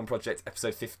 52-Week Film Project,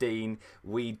 episode 15,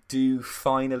 we do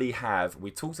finally have... We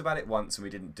talked about it once and we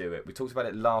didn't do it. We talked about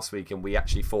it last week and we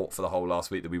actually fought for the whole last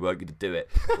week that we weren't going to do it.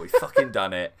 But we fucking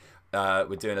done it.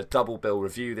 We're doing a double bill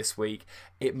review this week.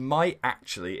 It might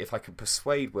actually, if I can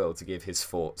persuade Will to give his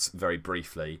thoughts very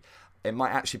briefly, it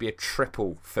might actually be a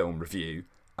triple film review.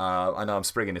 I know I'm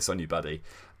springing this on you, buddy.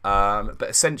 But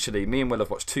essentially, me and Will have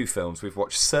watched two films. We've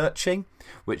watched Searching,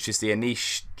 which is the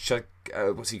Anish Chagandhi,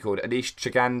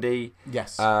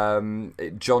 yes,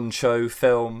 John Cho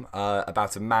film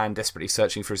about a man desperately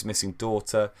searching for his missing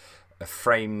daughter,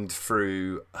 framed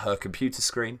through her computer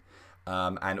screen,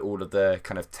 and all of the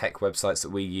kind of tech websites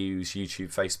that we use,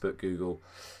 YouTube, Facebook, Google.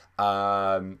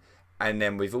 And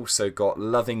then we've also got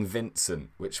Loving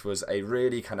Vincent, which was a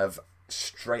really kind of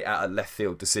straight out of left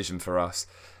field decision for us.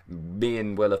 Me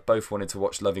and Will have both wanted to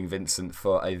watch Loving Vincent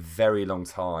for a very long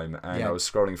time, and I was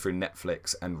scrolling through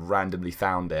Netflix and randomly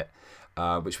found it,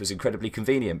 which was incredibly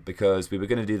convenient because we were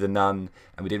going to do The Nun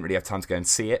and we didn't really have time to go and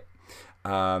see it.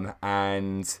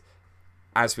 And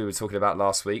as we were talking about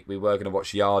last week, we were going to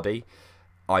watch Yardie.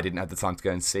 I didn't have the time to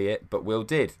go and see it, but Will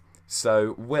did.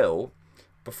 So, Will,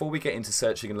 before we get into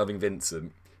Searching and Loving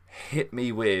Vincent, hit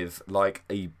me with like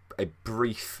a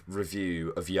brief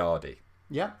review of Yardie.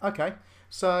 Yeah, okay.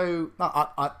 So,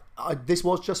 this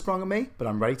was just sprung on me, but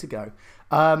I'm ready to go.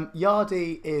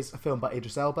 Yardie is a film by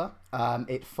Idris Elba.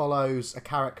 It follows a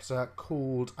character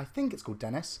called, I think it's called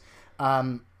Dennis.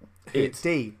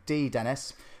 D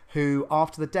Dennis, who,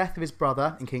 after the death of his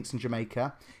brother in Kingston,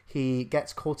 Jamaica, he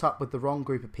gets caught up with the wrong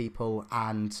group of people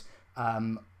and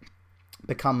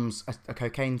becomes a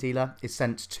cocaine dealer, is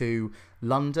sent to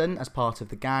London as part of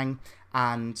the gang,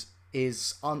 and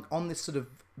is on this sort of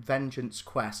vengeance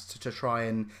quest to try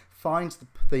and find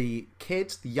the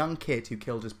young kid who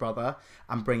killed his brother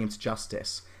and bring him to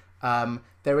justice.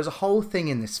 There is a whole thing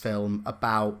in this film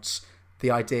about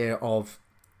the idea of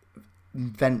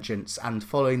vengeance and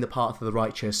following the path of the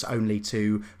righteous only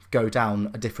to go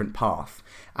down a different path.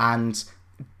 And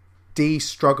Dee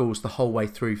struggles the whole way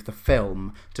through the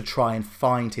film to try and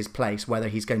find his place, whether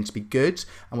he's going to be good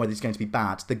and whether he's going to be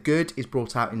bad. The good is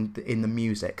brought out in the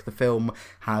music. The film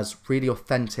has really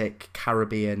authentic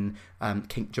Caribbean,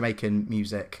 Jamaican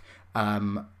music,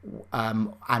 and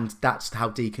that's how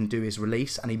Dee can do his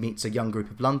release. And he meets a young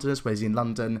group of Londoners, where he's in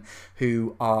London,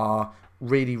 who are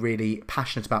really, really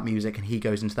passionate about music, and he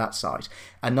goes into that side.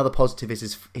 Another positive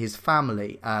is his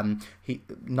family.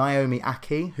 Naomi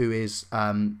Aki, who is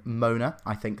Mona,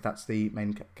 I think that's the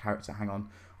main character. Hang on,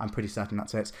 I'm pretty certain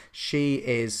that's it. She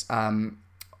is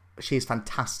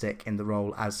fantastic in the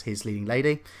role as his leading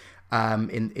lady.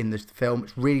 In the film,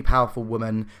 really powerful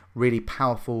woman, really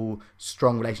powerful,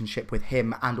 strong relationship with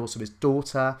him and also his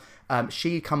daughter.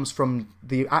 She comes from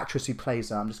the actress who plays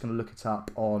her. I'm just going to look it up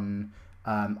on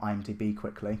IMDb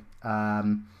quickly.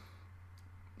 Amel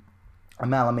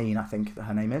Amin, I think that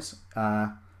her name is.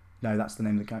 No, that's the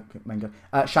name of the main guy.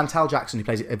 Chantal Jackson, who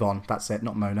plays Yvonne. That's it,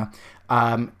 not Mona.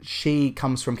 She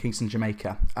comes from Kingston,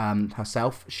 Jamaica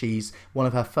herself. She's one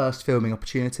of her first filming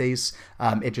opportunities.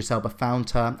 Idris Elba found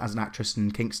her as an actress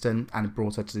in Kingston and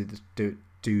brought her to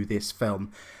do this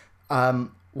film.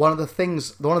 One of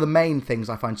the main things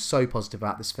I find so positive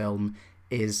about this film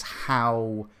is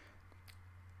how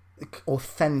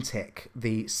authentic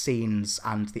the scenes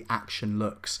and the action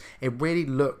looks. It really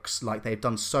looks like they've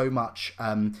done so much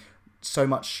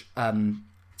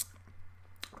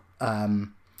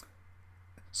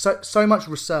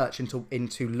research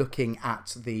into looking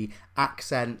at the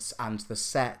accents and the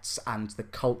sets and the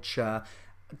culture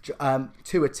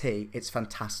to a T. It's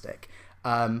fantastic.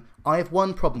 I have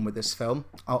one problem with this film.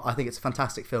 I think it's a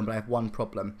fantastic film, but I have one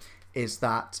problem, is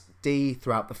that Dee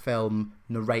throughout the film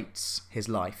narrates his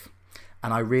life,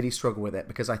 and I really struggle with it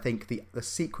because I think the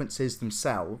sequences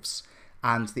themselves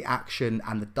and the action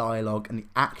and the dialogue and the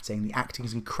acting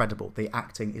is incredible. The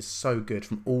acting is so good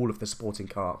from all of the supporting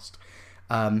cast.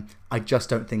 I just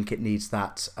don't think it needs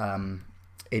that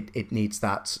it needs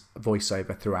that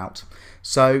voiceover throughout.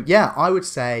 So yeah, I would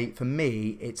say for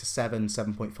me it's a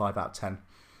 7.5 out of 10.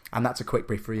 And that's a quick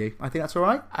brief for you. I think that's all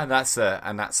right. And that's a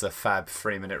fab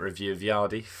 3-minute review of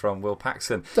Yardie from Will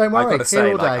Paxton. Don't worry, I got to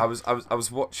say, like, I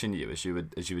was watching you as you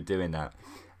were doing that,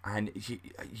 and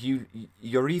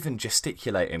you're even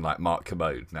gesticulating like Mark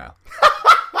Commode now.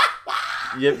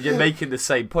 you're making the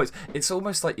same points. It's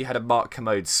almost like you had a Mark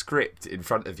Kermode script in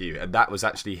front of you, and that was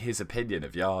actually his opinion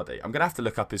of Yardy. I'm going to have to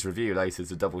look up his review later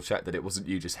to double check that it wasn't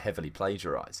you just heavily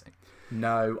plagiarising.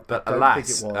 No, but I don't alas,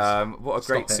 think it was. what a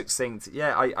great succinct.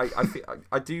 Yeah,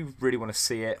 I do really want to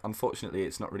see it. Unfortunately,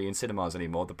 it's not really in cinemas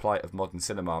anymore. The plight of modern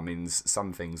cinema means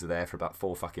some things are there for about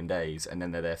 4 fucking days, and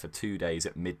then they're there for 2 days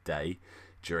at midday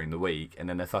during the week, and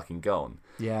then they're fucking gone.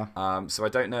 Yeah. So I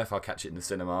don't know if I'll catch it in the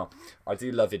cinema. I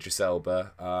do love Idris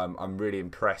Elba. I'm really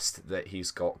impressed that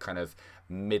he's got kind of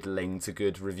middling to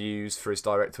good reviews for his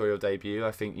directorial debut.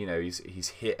 I think he's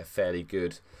hit a fairly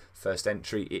good first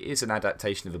entry. It is an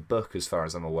adaptation of a book, as far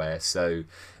as I'm aware, so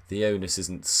the onus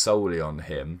isn't solely on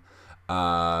him.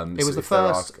 It was the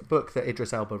first book that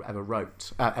Idris Elba ever read.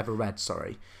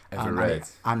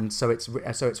 And so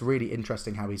it's really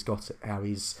interesting how he's got it,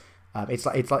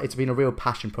 it's been a real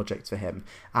passion project for him.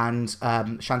 And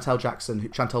Chantal Jackson,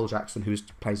 who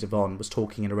plays Yvonne, was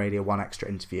talking in a Radio 1 Extra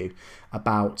interview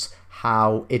about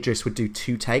how Idris would do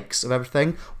 2 takes of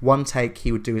everything. One take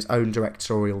he would do his own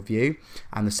directorial view,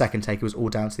 and the second take it was all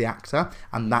down to the actor,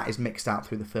 and that is mixed out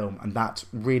through the film, and that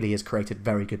really has created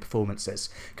very good performances,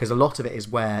 because a lot of it is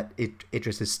where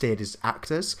Idris has steered his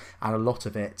actors, and a lot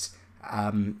of it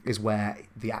is where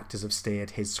the actors have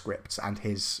steered his scripts and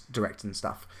his directing and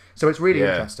stuff. So it's really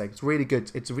interesting. It's really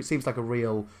good. It seems like a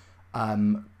real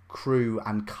crew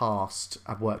and cast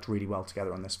have worked really well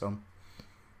together on this film.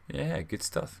 Yeah, good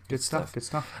stuff. Good stuff.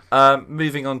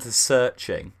 Moving on to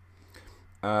Searching.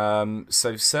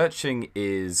 So Searching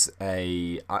is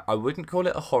I wouldn't call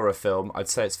it a horror film. I'd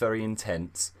say it's very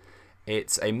intense.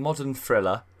 It's a modern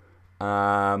thriller.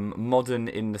 Modern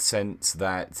in the sense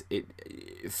that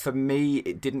for me,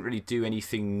 it didn't really do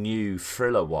anything new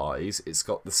thriller-wise. It's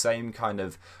got the same kind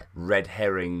of red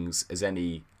herrings as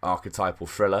any archetypal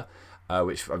thriller,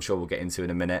 which I'm sure we'll get into in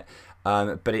a minute.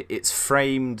 But it's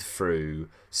framed through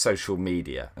social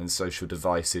media and social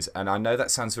devices. And I know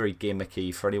that sounds very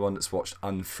gimmicky. For anyone that's watched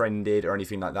Unfriended or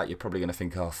anything like that, you're probably going to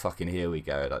think, oh, fucking here we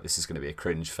go. Like, this is going to be a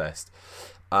cringe fest.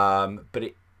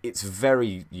 But it's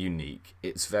very unique.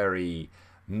 It's very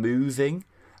moving.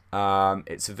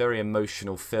 It's a very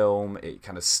emotional film. It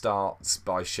kind of starts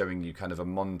by showing you kind of a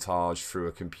montage through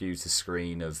a computer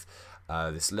screen of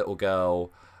this little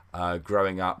girl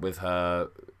growing up with her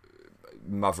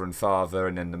mother and father,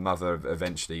 and then the mother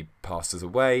eventually passes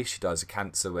away. She dies of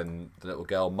cancer when the little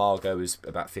girl, Margot, is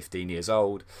about 15 years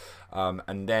old.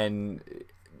 And then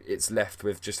it's left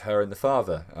with just her and the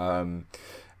father.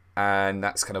 And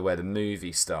that's kind of where the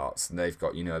movie starts. And they've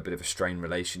got, a bit of a strained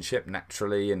relationship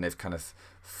naturally, and they've kind of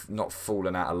not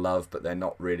fallen out of love, but they're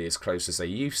not really as close as they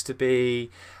used to be.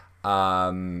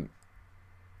 And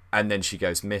then she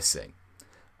goes missing.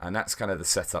 And that's kind of the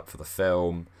setup for the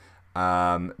film.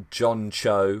 John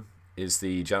Cho is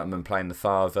the gentleman playing the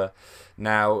father.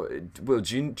 Now, Will,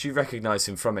 do you recognise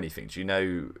him from anything? Do you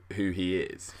know who he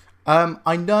is?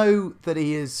 I know that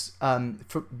he is,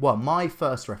 my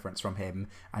first reference from him,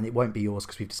 and it won't be yours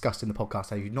because we've discussed in the podcast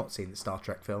how you've not seen the Star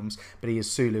Trek films, but he is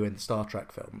Sulu in the Star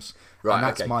Trek films. Right, and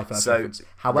that's my first reference.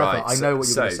 However, I know what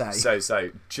you're going to say.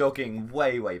 So, jogging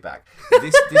way back,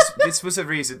 this was a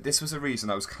reason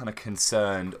I was kind of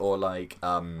concerned, or like,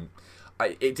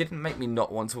 it didn't make me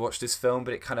not want to watch this film,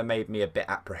 but it kind of made me a bit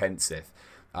apprehensive.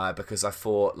 Because I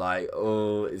thought, like,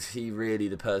 oh, is he really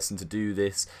the person to do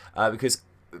this? Because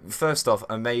first off,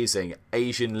 amazing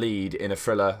Asian lead in a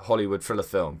Hollywood thriller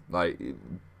film, like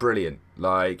brilliant.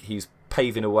 Like, he's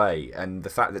paving a way, and the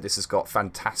fact that this has got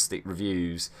fantastic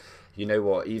reviews, you know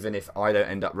what? Even if I don't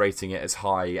end up rating it as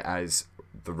high as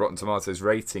the Rotten Tomatoes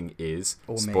rating is,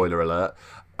 spoiler alert,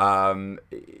 I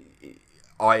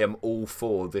am all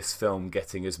for this film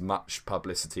getting as much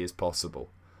publicity as possible.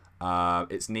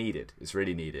 It's needed. It's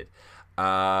really needed.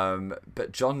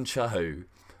 But John Cho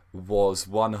was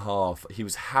one half. He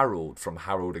was Harold from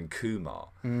Harold and Kumar,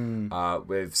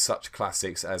 with such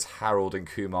classics as Harold and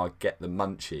Kumar Get the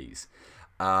Munchies.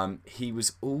 He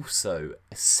was also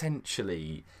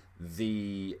essentially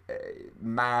the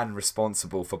man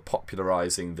responsible for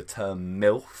popularising the term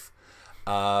MILF.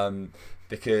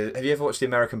 Because have you ever watched the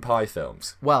American Pie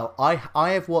films? Well, I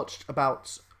have watched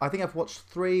I think I've watched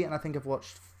 3, and I think I've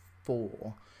watched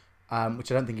 4.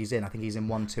 Which I don't think he's in. I think he's in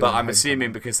 1, 2. But I'm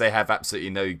assuming because they have absolutely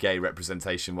no gay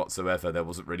representation whatsoever, there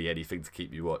wasn't really anything to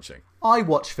keep you watching. I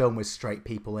watch film with straight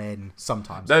people in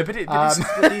sometimes. No, but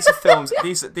these are films.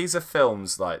 These are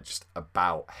films like just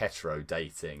about hetero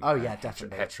dating. Oh yeah,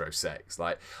 definitely hetero sex.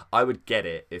 Like, I would get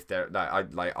it if there.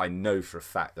 I know for a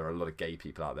fact there are a lot of gay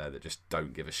people out there that just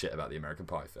don't give a shit about the American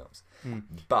Pie films.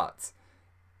 But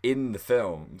in the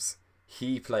films,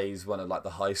 he plays one of like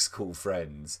the high school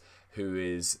friends who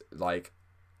is like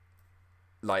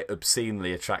like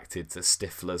obscenely attracted to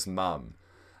Stifler's mum,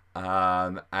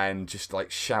 and just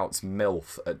like shouts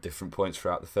MILF at different points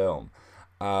throughout the film.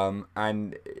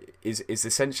 And is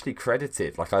essentially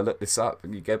credited, like I looked this up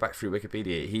and you go back through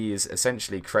Wikipedia, he is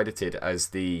essentially credited as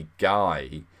the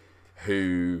guy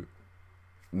who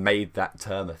made that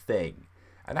term a thing.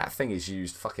 And that thing is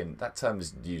used that term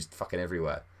is used fucking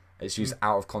everywhere. It's used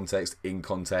out of context, in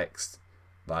context,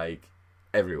 like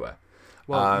everywhere.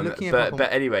 Well,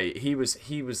 but anyway, he was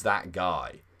that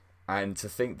guy. And to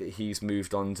think that he's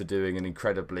moved on to doing an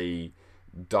incredibly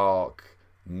dark,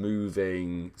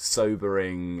 moving,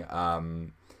 sobering,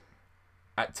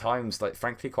 at times, like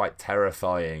frankly quite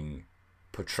terrifying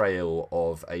portrayal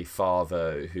of a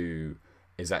father who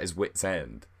is at his wit's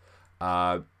end.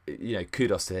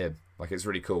 Kudos to him. Like, it's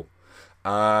really cool.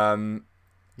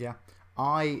 Yeah,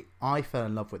 I fell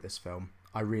in love with this film.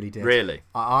 I really did. Really,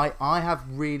 I have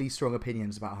really strong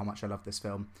opinions about how much I love this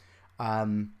film.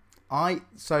 I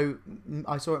saw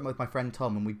it with my friend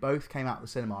Tom, and we both came out of the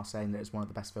cinema saying that it's one of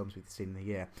the best films we've seen in the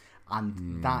year,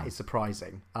 and that is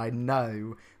surprising. I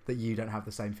know that you don't have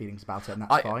the same feelings about it, and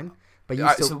that's fine. But you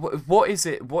still. So what is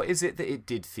it? What is it that it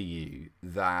did for you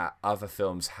that other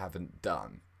films haven't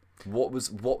done? What was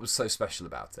so special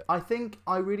about it? I think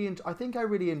I really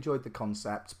enjoyed the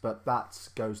concept, but that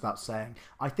goes without saying.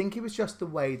 I think it was just the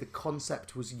way the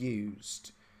concept was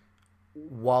used,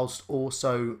 whilst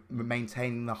also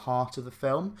maintaining the heart of the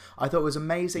film. I thought it was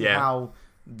amazing how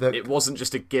it wasn't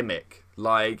just a gimmick.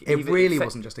 Like it really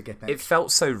wasn't just a gimmick. It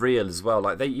felt so real as well.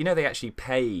 Like they actually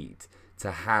paid to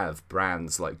have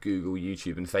brands like Google,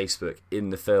 YouTube, and Facebook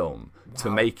in the film to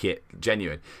make it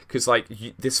genuine. Because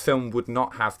this film would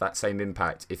not have that same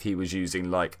impact if he was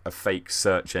using like a fake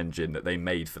search engine that they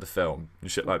made for the film and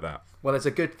shit like that. Well, it's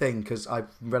a good thing because I've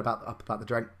read about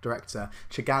the director.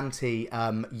 Chiganti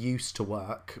used to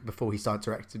work before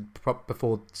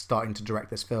starting to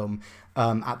direct this film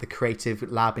at the Creative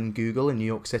Lab in Google in New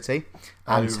York City,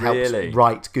 and helped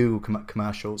write Google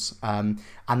commercials. And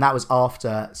that was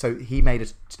after. So he made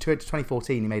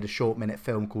 2014. He made a short-minute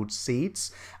film called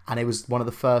Seeds, and it was one of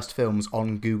the first films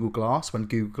on Google Glass when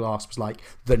Google Glass was like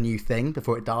the new thing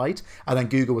before it died. And then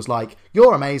Google was like,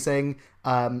 "You're amazing.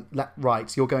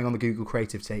 Right, you're going on the Google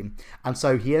creative team." And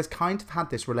so he has kind of had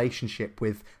this relationship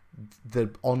with the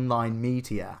online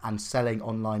media and selling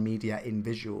online media in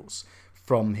visuals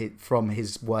from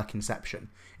his work inception.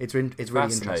 It's really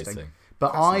interesting.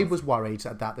 But I was worried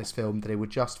that this film that it would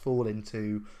just fall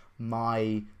into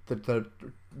the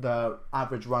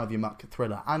average run of your muck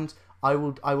thriller, and I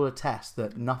will attest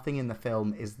that nothing in the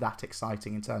film is that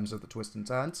exciting in terms of the twists and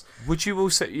turns. Would you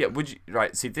also... Yeah, would you...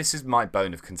 Right, see, this is my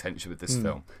bone of contention with this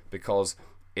film, because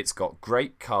it's got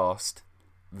great cast,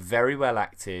 very well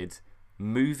acted,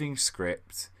 moving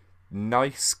script,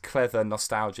 nice, clever,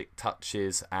 nostalgic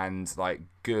touches, and, like,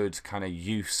 good kind of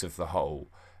use of the whole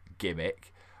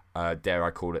gimmick, dare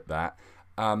I call it that.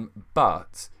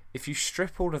 But if you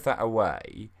strip all of that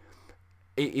away...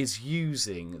 It is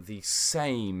using the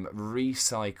same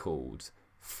recycled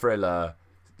thriller,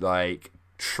 like,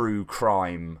 true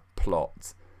crime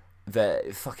plot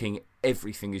that fucking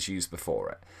everything is used before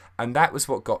it. And that was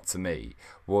what got to me,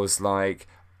 was like,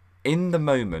 in the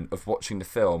moment of watching the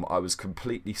film, I was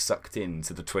completely sucked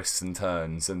into the twists and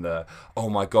turns and the, oh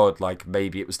my god, like,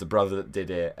 maybe it was the brother that did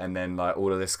it, and then, like,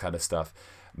 all of this kind of stuff.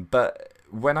 But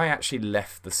when I actually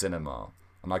left the cinema...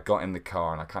 and I got in the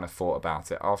car and I kind of thought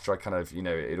about it after I kind of,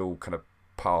 it all kind of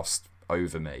passed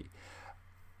over me.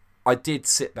 I did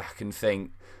sit back and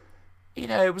think,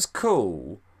 it was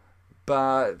cool,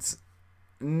 but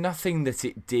nothing that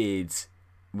it did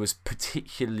was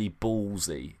particularly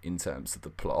ballsy in terms of the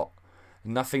plot.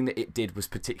 Nothing that it did was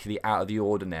particularly out of the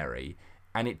ordinary,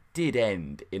 and it did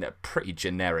end in a pretty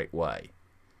generic way.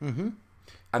 Mm-hmm.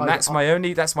 And that's my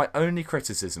only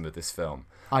criticism of this film.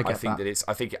 I think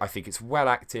it's well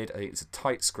acted. I think it's a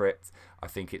tight script. I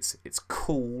think it's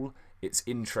cool. It's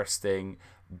interesting.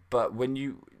 But when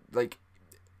you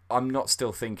I'm not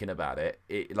still thinking about it.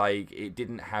 It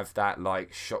didn't have that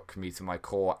shock me to my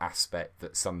core aspect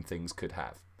that some things could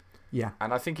have. Yeah.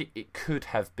 And I think it could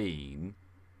have been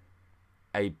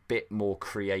a bit more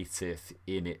creative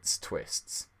in its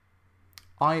twists.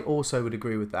 I also would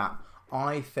agree with that.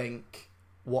 I think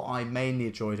what I mainly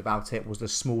enjoyed about it was the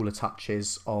smaller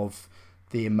touches of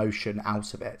the emotion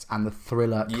out of it, and the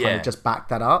thriller kind of just backed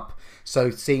that up. So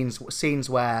scenes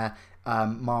where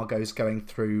Margot's going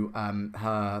through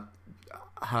her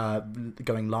her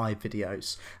going live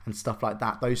videos and stuff like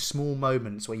that. Those small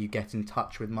moments where you get in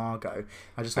touch with Margot.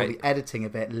 I just thought the editing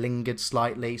of it lingered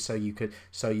slightly, so you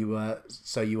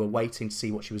were waiting to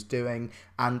see what she was doing.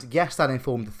 And yes, that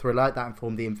informed the thriller, that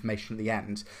informed the information at the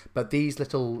end. But these there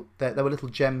were little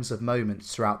gems of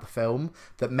moments throughout the film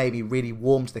that made me really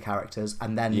warm to the characters,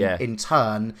 and then in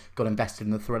turn got invested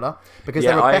in the thriller, because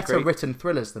there are better written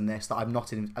thrillers than this that I'm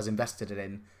not as invested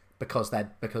in. Because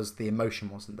the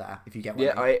emotion wasn't there, if you get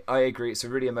what I mean. I agree. It's a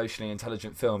really emotionally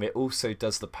intelligent film. It also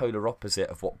does the polar opposite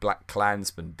of what Black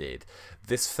Klansman did.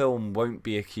 This film won't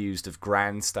be accused of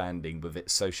grandstanding with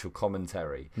its social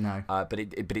commentary. No. But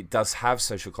it does have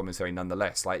social commentary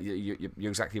nonetheless. Like you're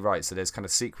exactly right. So there's kind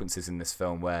of sequences in this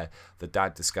film where the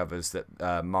dad discovers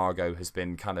that Margot has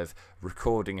been kind of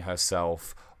recording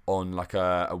herself on like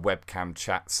a webcam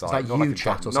chat site, not like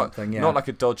UChat or something, not like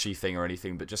a dodgy thing or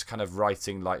anything, but just kind of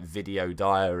writing like video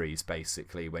diaries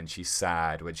basically when she's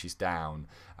sad, when she's down,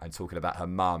 and talking about her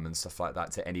mum and stuff like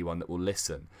that to anyone that will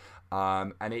listen.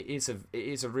 And it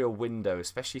is a real window,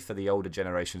 especially for the older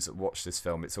generations that watch this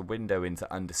film. It's a window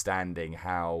into understanding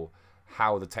how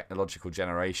the technological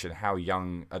generation, how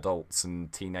young adults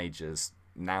and teenagers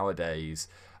nowadays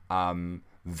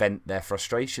vent their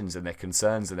frustrations and their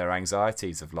concerns and their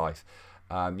anxieties of life.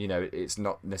 It's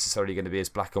not necessarily going to be as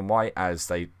black and white as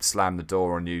they slam the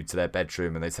door on you to their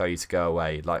bedroom and they tell you to go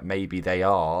away. Like maybe they've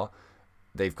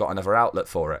got another outlet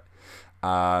for it.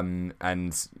 I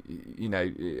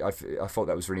thought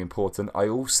that was really important. I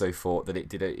also thought that it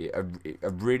did a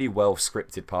really well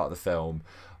scripted part of the film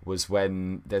was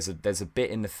when there's a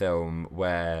bit in the film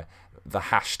where the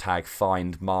hashtag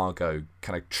Find Margot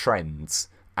kind of trends,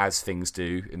 as things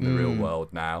do in the real world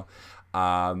now.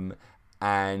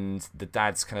 And the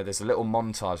dad's there's a little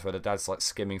montage where the dad's like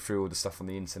skimming through all the stuff on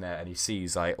the internet and he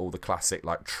sees like all the classic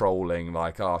like trolling,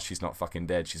 like, oh, she's not fucking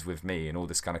dead, she's with me, and all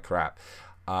this kind of crap.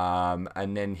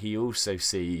 And then he also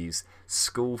sees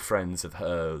school friends of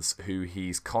hers who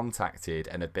he's contacted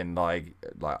and have been like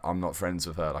I'm not friends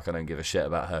with her, like I don't give a shit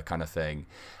about her kind of thing.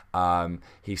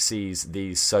 He sees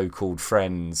these so-called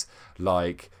friends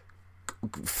like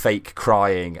fake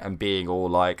crying and being all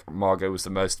like, Margot was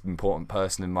the most important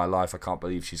person in my life, I can't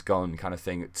believe she's gone, kind of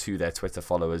thing, to their Twitter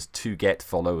followers to get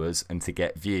followers and to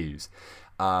get views.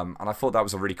 And I thought that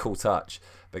was a really cool touch,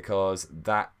 because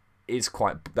that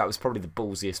was probably the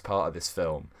ballsiest part of this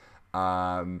film.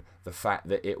 The fact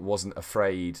that it wasn't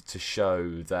afraid to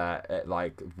show that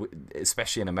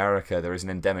especially in America, there is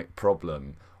an endemic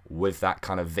problem with that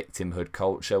kind of victimhood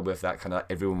culture, with that kind of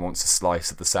everyone wants a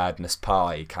slice of the sadness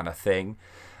pie kind of thing.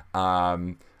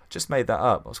 Just made that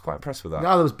up. I was quite impressed with that.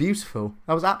 No, that was beautiful.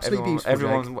 That was absolutely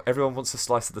beautiful. Everyone wants a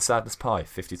slice of the sadness pie.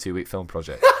 52-week film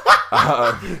project.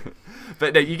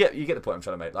 But no, you get the point I'm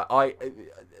trying to make.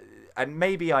 And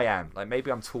maybe I am. Like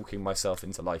maybe I'm talking myself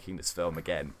into liking this film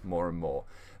again more and more.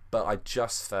 But I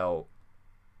just felt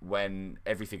when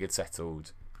everything had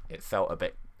settled, it felt a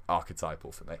bit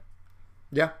archetypal for me.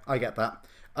 Yeah, I get that.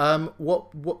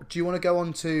 What do you want to go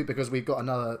on to? Because we've got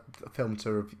another film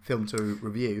to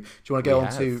review. Do you want to go on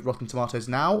to Rotten Tomatoes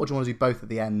now, or do you want to do both at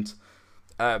the end?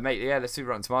 Mate, yeah, let's do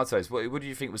Rotten Tomatoes. What do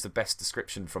you think was the best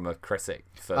description from a critic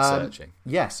for Searching?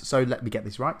 Yes, so let me get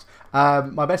this right.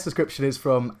 My best description is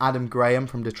from Adam Graham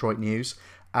from Detroit News.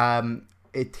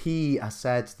 He has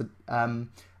said that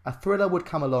a thriller would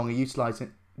come along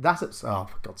utilising... oh,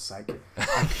 for God's sake.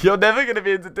 You're never going to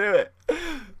be able to do it.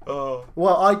 Oh.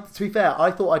 Well, to be fair, I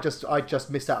thought I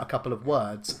just missed out a couple of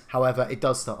words. However, it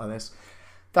does start like this.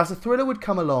 That a thriller would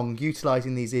come along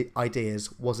utilising these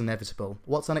ideas was inevitable.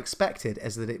 What's unexpected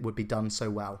is that it would be done so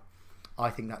well.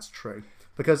 I think that's true.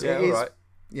 Because it is... Right.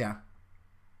 Yeah.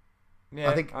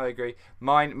 Yeah, I agree.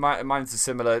 Mine's a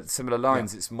similar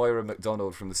lines. Yeah. It's Moira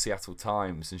MacDonald from the Seattle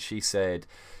Times, and she said,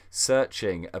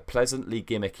 Searching, a pleasantly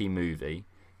gimmicky movie,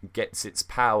 gets its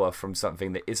power from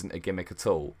something that isn't a gimmick at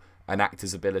all, an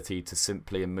actor's ability to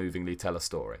simply and movingly tell a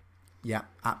story. Yeah,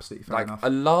 absolutely fair enough. A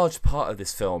large part of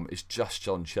this film is just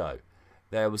John Cho.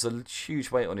 There was a huge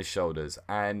weight on his shoulders,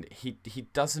 and he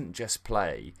doesn't just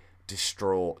play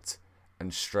distraught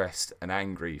and stressed and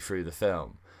angry through the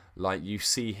film. Like, you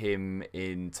see him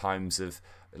in times of...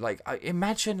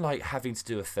 imagine, having to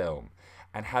do a film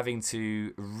and having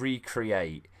to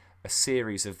recreate a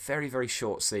series of very, very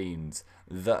short scenes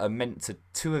that are meant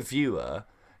to a viewer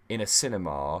in a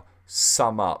cinema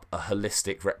sum up a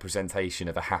holistic representation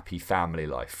of a happy family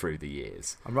life through the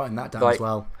years. I'm writing that down as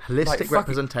well. Holistic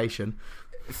representation.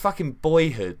 Fucking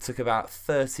Boyhood took about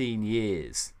 13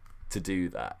 years to do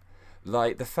that.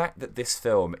 The fact that this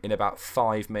film, in about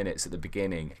 5 minutes at the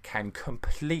beginning, can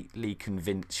completely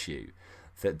convince you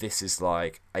that this is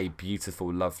like a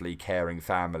beautiful, lovely, caring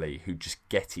family who just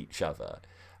get each other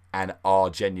and are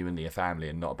genuinely a family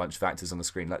and not a bunch of actors on the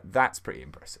screen. Like, that's pretty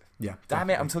impressive. Yeah. Damn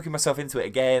it, I'm talking myself into it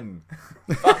again.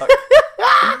 Fuck.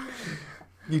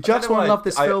 You just want to love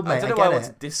this film, mate. I don't know why I want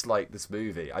to dislike this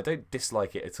movie. I don't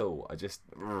dislike it at all. I just...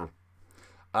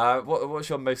 what's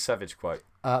your most savage quote?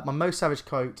 My most savage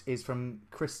quote is from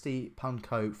Christy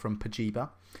Punko from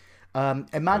Pajiba.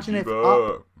 Imagine if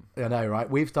Up... I know, right?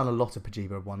 We've done a lot of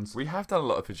Pajiba ones. We have done a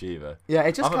lot of Pajiba. Yeah,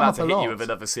 it just I'm come up about a to lot. hit you with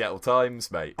another Seattle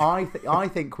Times, mate. I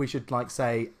think we should like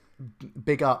say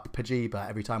big up Pajiba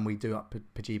every time we do up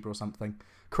Pajiba or something.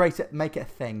 Create it, make it a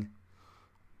thing.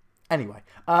 Anyway,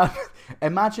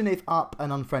 imagine if Up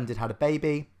and Unfriended had a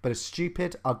baby, but a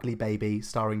stupid, ugly baby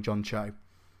starring John Cho.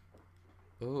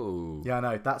 Ooh. Yeah, I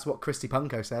know. That's what Christy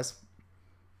Punko says.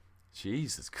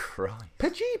 Jesus Christ.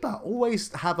 Pajiba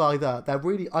always have either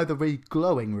really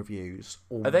glowing reviews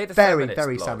or Are they the very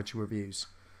feminist blog? savage reviews.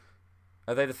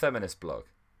 Are they the feminist blog?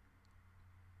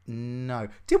 No.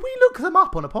 Did we look them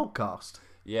up on a podcast?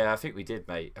 Yeah, I think we did,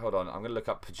 mate. Hold on, I'm going to look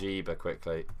up Pajiba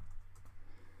quickly.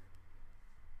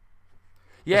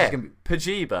 Yeah,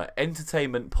 Pajiba,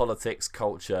 entertainment, politics,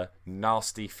 culture,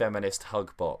 nasty feminist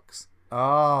hug box.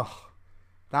 Oh,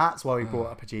 that's why we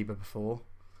brought up Pajiba before.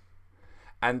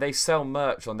 And they sell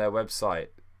merch on their website,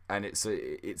 and it's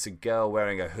a girl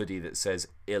wearing a hoodie that says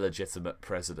 "illegitimate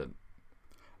president."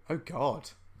 Oh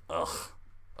God. Ugh.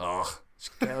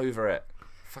 Just get over it.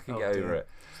 Fucking get over it.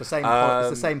 It's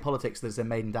the same politics that's in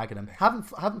Maiden Dagenham.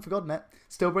 Haven't forgotten it.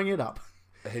 Still bringing it up.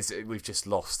 We've just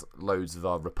lost loads of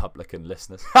our Republican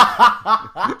listeners.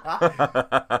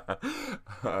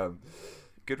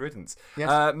 Good riddance.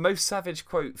 Yes. Most savage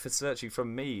quote for searching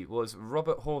from me was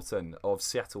Robert Horton of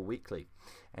Seattle Weekly.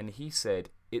 And he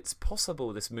said, "It's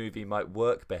possible this movie might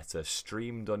work better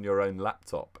streamed on your own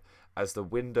laptop as the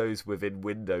Windows within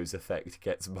Windows effect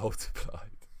gets multiplied."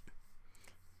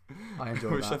 I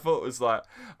enjoy Which that. I thought was like,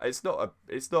 it's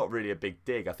not really a big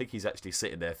dig. I think he's actually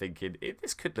sitting there thinking,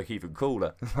 this could look even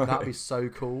cooler. That'd be so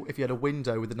cool if you had a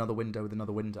window with another window with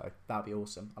another window. That'd be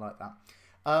awesome. I like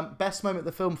that. Best moment of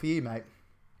the film for you, mate?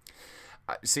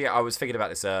 See, I was thinking about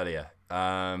this earlier.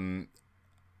 I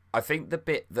think the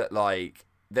bit that like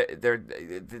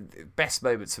the best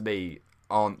moments for me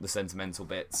aren't the sentimental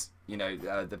bits. You know,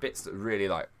 the bits that really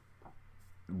like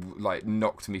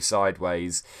knocked me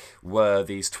sideways were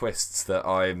these twists that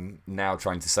I'm now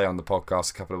trying to say on the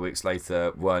podcast a couple of weeks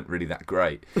later weren't really that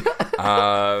great.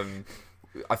 I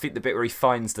think the bit where he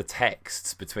finds the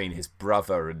texts between his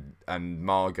brother and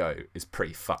Margot is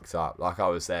pretty fucked up. Like, I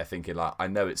was there thinking, like, I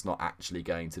know it's not actually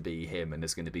going to be him and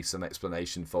there's going to be some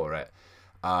explanation for it.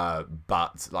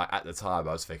 But, like, at the time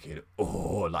I was thinking,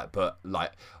 but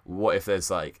what if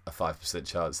there's, like, a 5%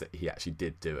 chance that he actually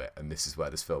did do it and this is where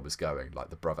this film is going? Like,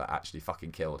 the brother actually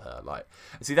fucking killed her. Like,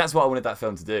 see, that's what I wanted that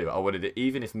film to do. I wanted it,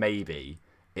 even if maybe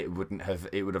it would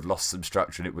have lost some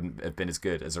structure and it wouldn't have been as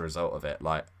good as a result of it.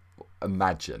 Like,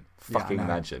 imagine.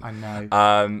 I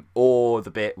know. Or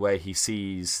the bit where he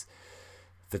sees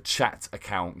the chat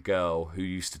account girl who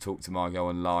used to talk to Margot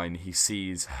online. He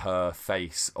sees her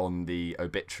face on the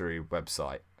obituary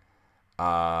website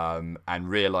and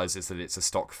realises that it's a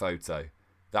stock photo.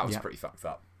 That was pretty fucked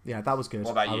up. Yeah, that was good.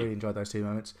 What about I you? really enjoyed those two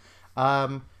moments.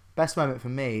 Best moment for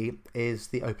me is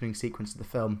the opening sequence of the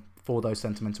film for those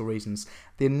sentimental reasons.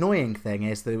 The annoying thing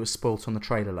is that it was spoilt on the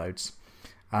trailer loads.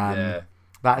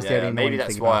 That is the only annoying maybe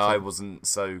that's thing why about I it. wasn't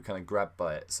so kind of grabbed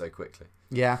by it so quickly.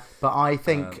 Yeah, but I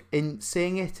think in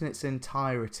seeing it in its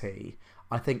entirety,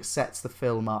 I think sets the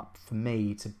film up for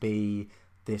me to be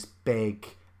this big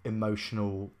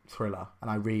emotional thriller,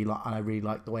 and I really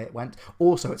like the way it went.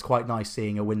 Also, it's quite nice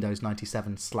seeing a Windows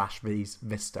 97 /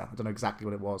 Vista. I don't know exactly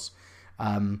what it was.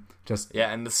 And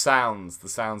the sounds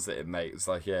that it makes,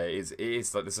 like, it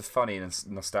is like there's a funny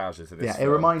nostalgia to this. Yeah, film.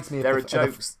 It reminds me. There are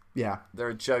jokes. Yeah, there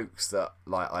are jokes that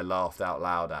like I laughed out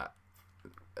loud at,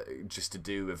 just to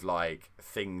do with like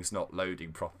things not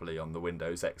loading properly on the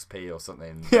Windows XP or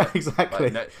something. Yeah,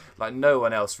 exactly. Like no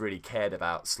one else really cared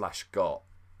about /got,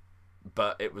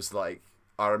 but it was like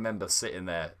I remember sitting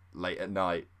there late at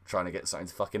night trying to get something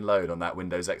to fucking load on that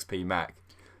Windows XP Mac,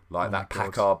 like that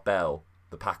Packard Bell.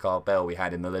 The Packard Bell we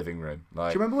had in the living room.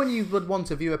 Like, do you remember when you would want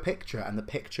to view a picture and the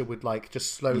picture would like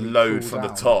just slowly load fall from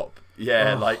down? the top?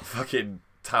 Yeah, like fucking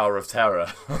Tower of Terror.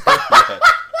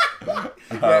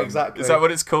 Yeah, exactly. Is that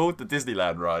what it's called? The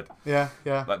Disneyland ride? Yeah.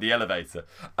 Like the elevator.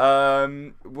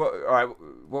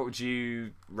 What would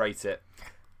you rate it?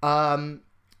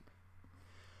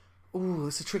 Ooh,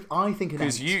 it's a trick. I think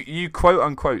because you quote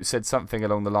unquote said something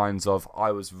along the lines of,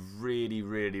 "I was really,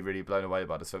 really, really blown away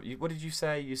by this film." What did you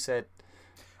say? You said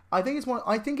I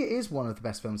think it is one of the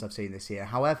best films I've seen this year.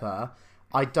 However,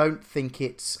 I don't think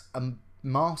it's a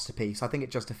masterpiece. I think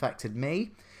it just affected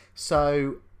me.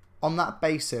 So on that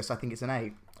basis, I think it's an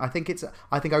 8. I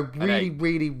think I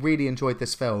really enjoyed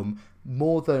this film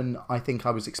more than I think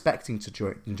I was expecting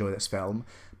to enjoy this film.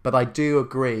 But I do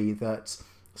agree that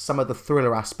some of the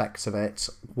thriller aspects of it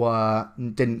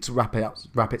didn't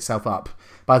wrap itself up.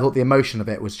 But I thought the emotion of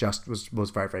it was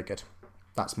very, very good.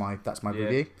 That's my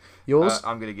review. Yours?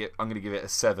 I'm gonna give it a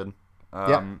 7.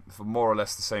 For more or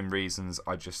less the same reasons.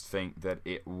 I just think that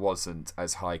it wasn't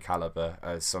as high caliber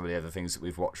as some of the other things that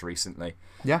we've watched recently.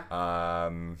 Yeah.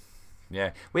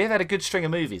 We have had a good string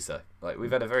of movies though. Like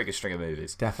we've had a very good string of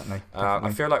movies. Definitely.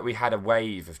 I feel like we had a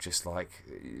wave of just like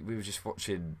we were just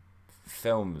watching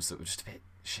films that were just a bit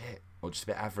shit or just a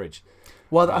bit average.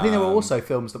 Well, I think there were also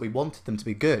films that we wanted them to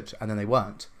be good and then they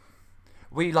weren't.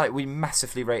 We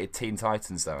massively rated Teen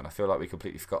Titans though, and I feel like we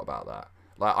completely forgot about that.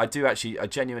 Like I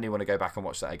genuinely want to go back and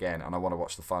watch that again, and I want to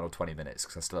watch the final 20 minutes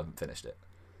because I still haven't finished it.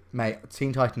 Mate,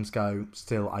 Teen Titans Go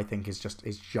still I think is just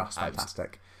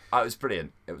fantastic. It was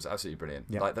brilliant. It was absolutely brilliant.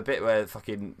 Yep. Like the bit where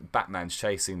fucking Batman's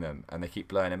chasing them and they keep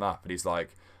blowing him up, and he's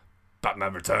like,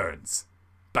 "Batman returns,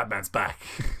 Batman's back."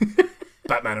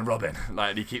 Batman and Robin,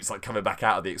 like, and he keeps like coming back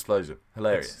out of the explosion.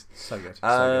 Hilarious. It's so good.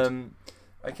 So good.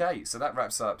 Okay, so that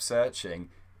wraps up searching.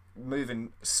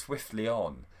 Moving swiftly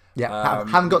on. Yeah,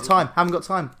 haven't got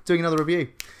time. Doing another review.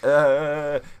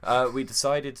 We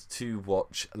decided to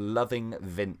watch Loving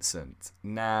Vincent.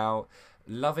 Now,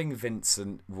 Loving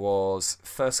Vincent was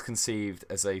first conceived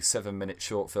as a 7-minute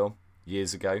short film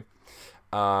years ago.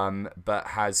 But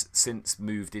has since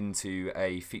moved into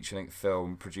a feature-length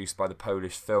film produced by the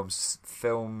Polish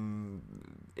Film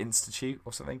Institute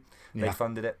or something. Yeah. They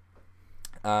funded it.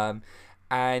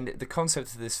 And the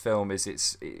concept of this film is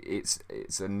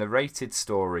it's a narrated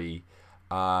story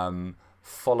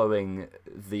following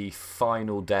the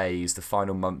final days, the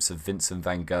final months of Vincent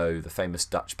van Gogh, the famous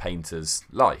Dutch painter's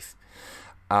life.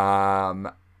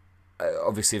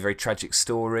 Obviously a very tragic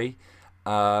story.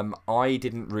 I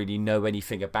didn't really know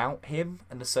anything about him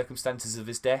and the circumstances of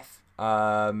his death.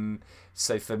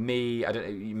 So for me, I don't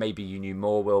know, maybe you knew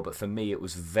more, Will, but for me it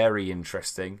was very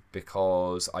interesting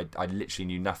because I literally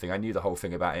knew nothing. I knew the whole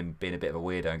thing about him being a bit of a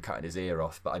weirdo and cutting his ear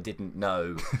off, but I didn't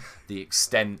know the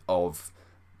extent of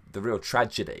the real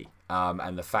tragedy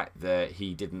and the fact that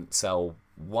he didn't sell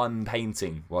one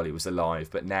painting while he was alive,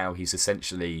 but now he's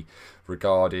essentially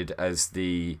regarded as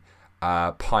the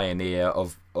pioneer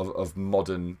of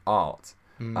modern art.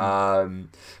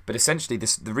 But essentially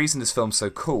the reason this film's so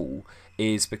cool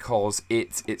is because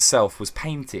it itself was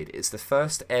painted. It's the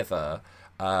first ever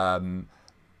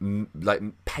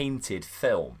painted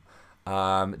film.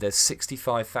 There's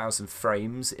 65,000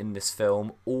 frames in this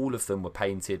film. All of them were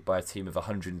painted by a team of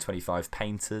 125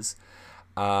 painters.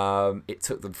 It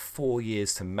took them 4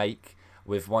 years to make,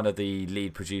 with one of the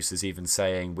lead producers even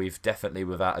saying, "We've definitely,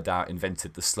 without a doubt,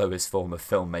 invented the slowest form of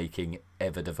filmmaking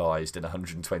ever devised in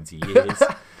 120 years."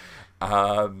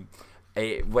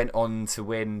 It went on to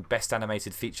win Best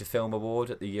Animated Feature Film Award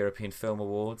at the European Film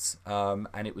Awards,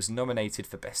 and it was nominated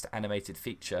for Best Animated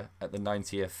Feature at the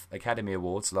 90th Academy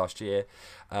Awards last year,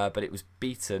 but it was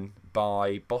beaten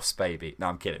by Boss Baby. No,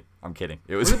 I'm kidding.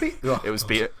 It was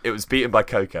beaten by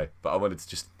Coco, but I wanted to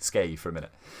just scare you for a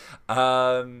minute.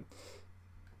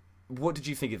 What did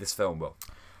you think of this film, Will?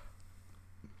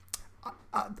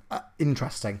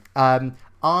 Interesting.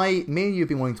 Me and you have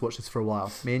been wanting to watch this for a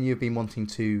while. Me and you have been wanting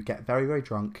to get very, very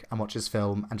drunk and watch this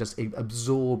film and just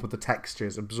absorb the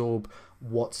textures, absorb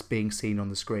what's being seen on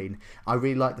the screen. I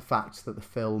really like the fact that the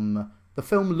film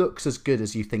looks as good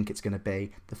as you think it's going to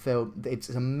be. It's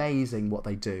amazing what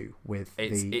they do with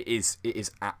it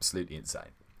is absolutely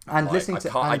insane. And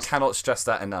I cannot stress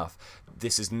that enough.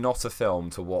 This is not a film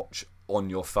to watch on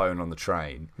your phone on the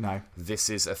train. No. This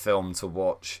is a film to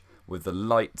watch with the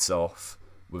lights off,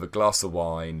 with a glass of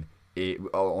wine,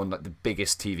 on like the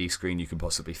biggest TV screen you can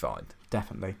possibly find.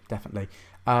 Definitely.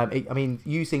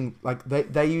 Using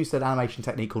they used an animation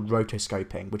technique called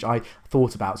rotoscoping, which I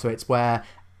thought about. So it's where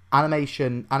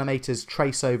animators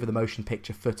trace over the motion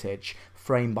picture footage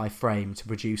frame by frame to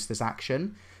produce this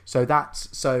action. So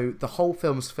the whole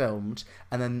film's filmed,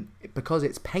 and then because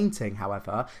it's painting,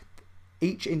 however,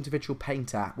 each individual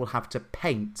painter will have to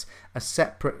paint a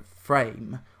separate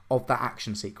frame of that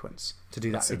action sequence to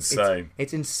do that. That's insane.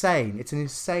 It's insane. It's an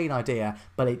insane idea,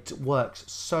 but it works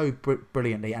so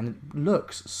brilliantly and it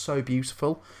looks so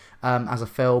beautiful as a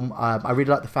film. I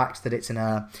really like the fact that it's in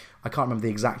I can't remember the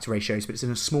exact ratios, but it's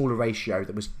in a smaller ratio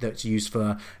that's used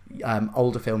for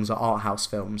older films or art house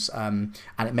films, and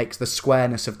it makes the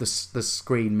squareness of the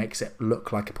screen makes it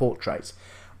look like a portrait.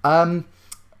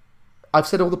 I've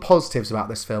said all the positives about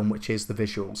this film, which is the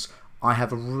visuals. I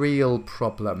have a real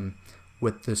problem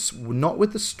with this, not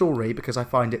with the story, because I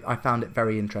found it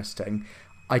very interesting.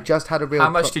 I just had a real. How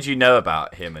much did you know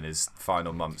about him and his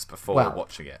final months before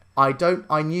watching it?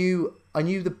 I knew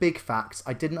the big facts.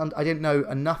 I didn't know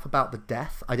enough about the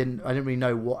death. I didn't really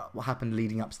know what happened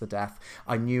leading up to the death.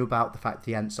 I knew about the fact that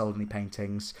he hadn't sold any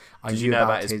paintings. Did you know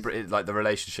about his like the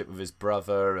relationship with his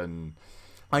brother and?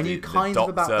 I knew kind of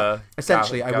about that.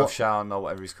 Essentially, Gauchan or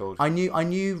whatever he's called. I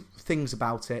knew things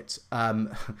about it.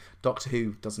 Doctor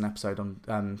Who does an episode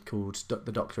on called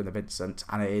The Doctor and the Vincent,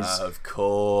 and it is of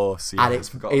course, and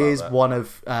it is one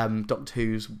of Doctor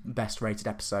Who's best rated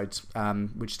episodes,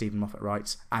 which Stephen Moffat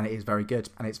writes, and it is very good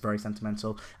and it's very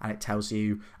sentimental, and it tells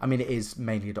you. I mean, it is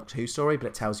mainly a Doctor Who story, but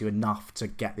it tells you enough to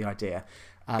get the idea.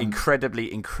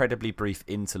 Incredibly brief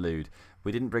interlude.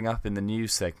 We didn't bring up in the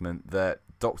news segment that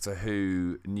Doctor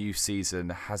Who new season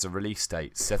has a release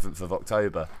date, 7th of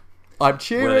October. I'm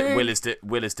cheering. Will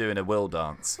is doing a Will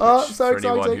dance. Oh, so for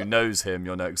exciting. anyone who knows him,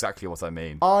 you'll know exactly what I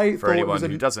mean. For anyone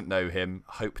who doesn't know him,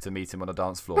 hope to meet him on a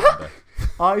dance floor one day.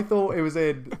 I thought it was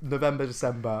in November,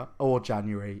 December, or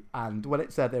January, and when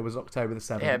it said it was October the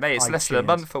 7th, yeah, mate, it's less than a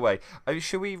month away.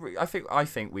 Should we? I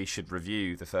think we should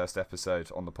review the first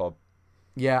episode on the pod.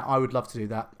 Yeah, I would love to do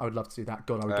that. God,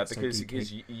 I would get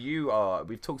because you are.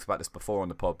 We've talked about this before on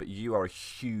the pod, but you are a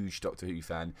huge Doctor Who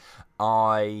fan.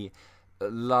 I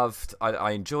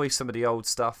enjoy some of the old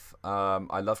stuff.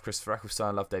 I love Christopher Eccleston.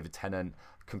 I love David Tennant.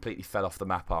 Completely fell off the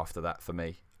map after that for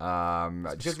me.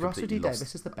 Because Russell T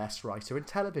Davies is the best writer in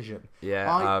television.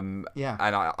 Yeah. Yeah.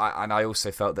 And I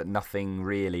also felt that nothing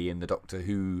really in the Doctor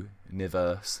Who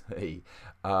universe. Is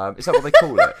that what they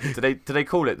call it? Do they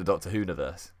call it the Doctor Who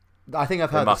universe? I think I've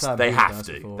heard the term. They have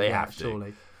to. Before. They have to.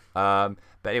 Surely. But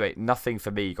anyway, nothing for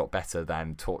me got better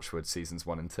than Torchwood seasons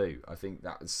 1 and 2. I think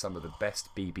that was some of the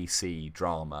best BBC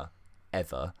drama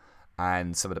ever,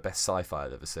 and some of the best sci-fi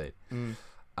I've ever seen.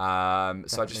 So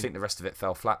I just think the rest of it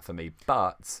fell flat for me.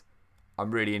 But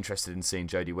I'm really interested in seeing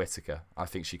Jodie Whittaker. I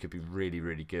think she could be really,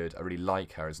 really good. I really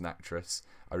like her as an actress.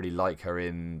 I really like her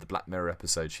in the Black Mirror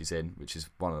episode she's in, which is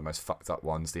one of the most fucked up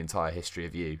ones, The Entire History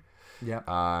of You.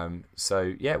 Yeah.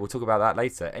 So yeah, we'll talk about that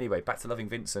later. Anyway, back to Loving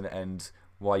Vincent and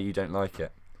why you don't like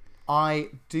it. I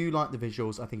do like the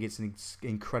visuals. I think it's an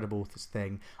incredible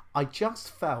thing. I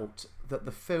just felt that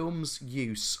the film's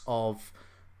use of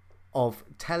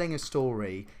telling a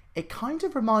story, it kind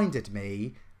of reminded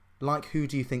me like Who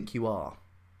Do You Think You Are?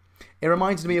 It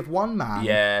reminded me of one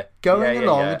man going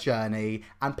along a journey,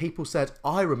 and people said,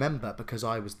 I remember because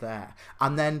I was there.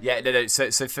 And then...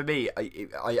 So for me,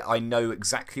 I know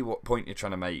exactly what point you're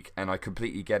trying to make, and I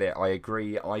completely get it. I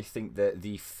agree. I think that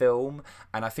the film,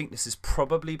 and I think this is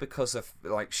probably because of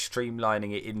like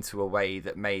streamlining it into a way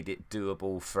that made it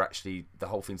doable for actually the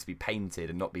whole thing to be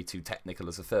painted and not be too technical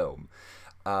as a film.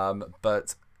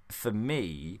 But for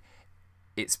me...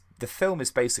 the film is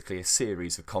basically a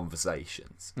series of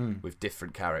conversations with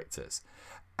different characters,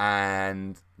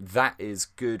 and that is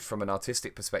good from an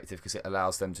artistic perspective because it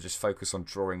allows them to just focus on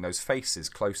drawing those faces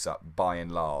close up by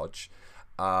and large,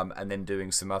 and then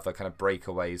doing some other kind of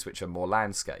breakaways which are more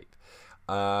landscape.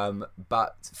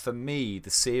 But for me,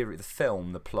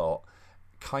 the plot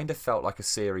kind of felt like a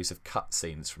series of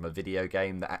cutscenes from a video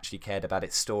game that actually cared about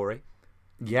its story.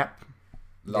 Yep.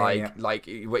 Like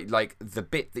the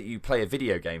bit that you play a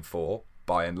video game for,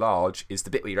 by and large, is the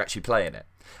bit where you're actually playing it,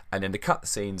 and then the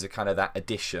cutscenes are kind of that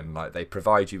addition. Like they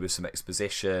provide you with some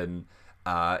exposition.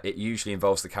 It usually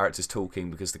involves the characters talking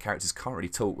because the characters can't really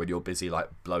talk when you're busy like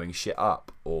blowing shit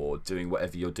up or doing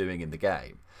whatever you're doing in the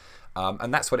game.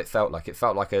 And that's what it felt like. It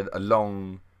felt like a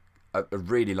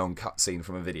really long cutscene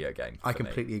from a video game. I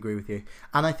completely agree with you.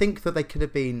 And I think that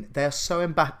they're so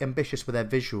ambitious with their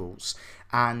visuals.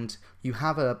 And you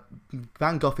have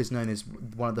Van Gogh is known as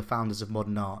one of the founders of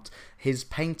modern art. His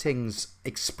paintings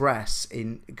express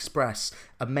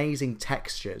amazing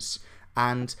textures.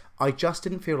 And I just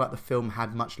didn't feel like the film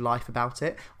had much life about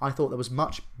it. I thought there was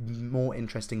much more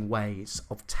interesting ways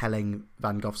of telling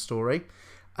Van Gogh's story.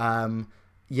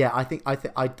 I think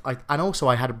and also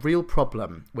I had a real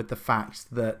problem with the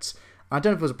fact that, I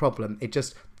don't know if it was a problem, it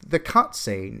just, the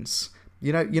cutscenes,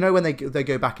 you know when they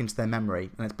go back into their memory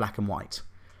and it's black and white.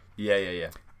 Yeah.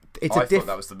 I thought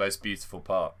that was the most beautiful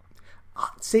part.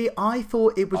 See, I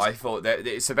thought it was... I thought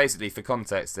that... So basically, for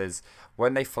context, there's...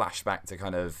 When they flash back to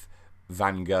kind of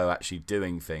Van Gogh actually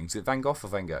doing things... Is it Van Gogh or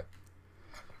Van Gogh?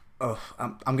 Oh,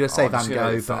 I'm going to say Van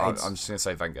Gogh, but I'm just going to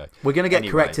say Van Gogh. We're going to get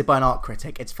corrected by an art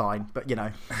critic. It's fine, but you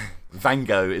know. Van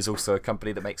Gogh is also a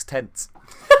company that makes tents.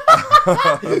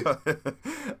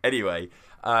 Anyway,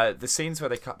 the scenes where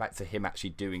they cut back to him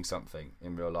actually doing something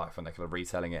in real life and they're kind of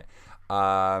retelling it,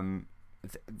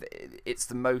 it's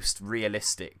the most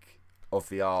realistic of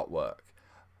the artwork.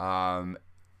 I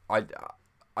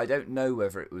don't know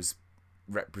whether it was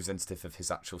representative of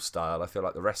his actual style. I feel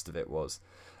like the rest of it was,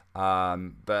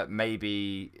 but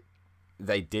maybe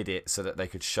they did it so that they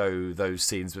could show those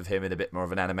scenes with him in a bit more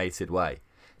of an animated way.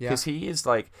 Because he is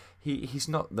like he's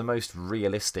not the most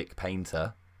realistic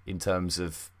painter in terms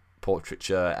of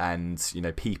portraiture and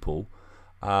people.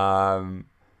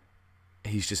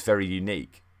 He's just very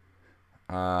unique.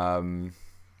 I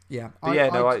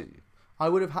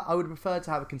would have preferred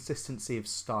to have a consistency of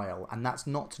style, and that's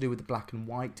not to do with the black and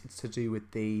white. It's to do with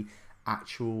the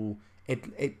actual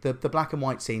the black and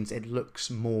white scenes. It looks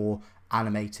more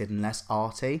animated and less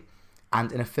arty.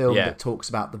 And in a film that talks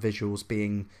about the visuals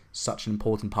being such an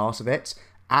important part of it,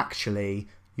 actually,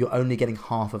 you're only getting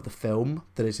half of the film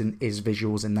that is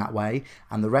visuals in that way,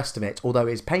 and the rest of it, although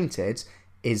it's painted,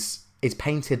 is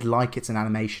painted like it's an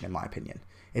animation, in my opinion.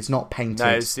 It's not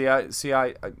painted.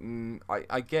 No,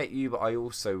 I get you, but I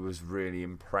also was really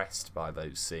impressed by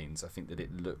those scenes. I think that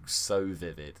it looks so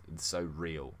vivid and so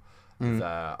real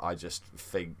that I just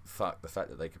think, fuck, the fact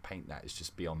that they could paint that is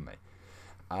just beyond me.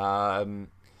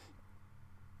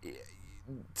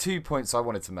 2 points I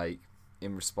wanted to make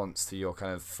in response to your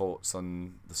kind of thoughts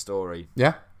on the story.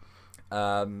 Yeah.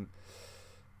 I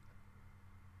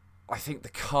think the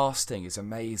casting is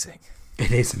amazing.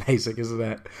 It is amazing, isn't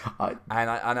it?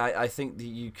 I think that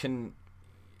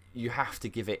you have to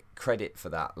give it credit for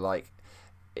that. Like,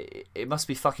 it must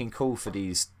be fucking cool for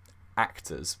these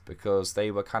actors because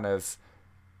they were kind of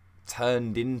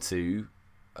turned into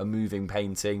a moving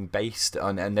painting based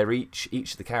on, and they're each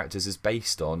of the characters is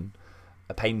based on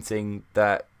a painting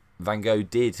that Van Gogh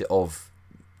did of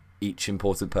each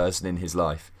important person in his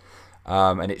life.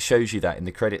 And it shows you that in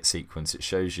the credit sequence. It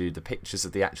shows you the pictures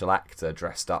of the actual actor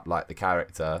dressed up like the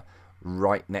character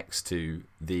right next to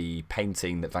the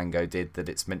painting that Van Gogh did that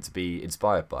it's meant to be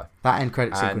inspired by. That end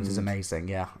credit sequence is amazing,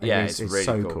 yeah. It's really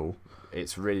so cool.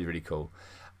 It's really, really cool.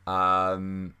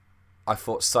 I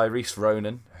thought Cyrese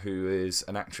Ronan, who is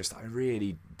an actress that I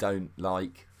really don't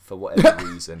like for whatever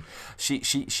reason,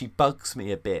 she bugs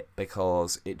me a bit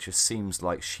because it just seems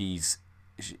like she's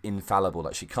infallible.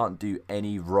 Like, she can't do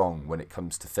any wrong when it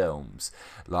comes to films.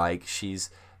 Like, she's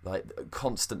like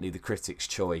constantly the critic's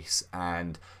choice,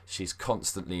 and she's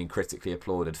constantly in critically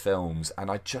applauded films. And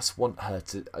I just want her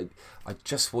to, I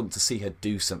just want to see her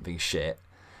do something shit,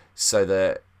 so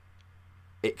that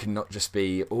it can not just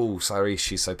be, oh, Cyrese,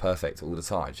 she's so perfect all the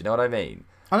time. Do you know what I mean?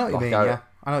 I know what you mean. Yeah,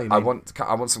 I know what you mean.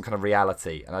 I want some kind of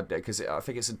reality, and because I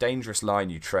think it's a dangerous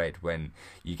line you tread when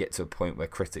you get to a point where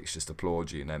critics just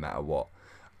applaud you no matter what.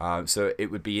 So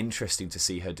it would be interesting to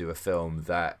see her do a film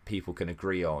that people can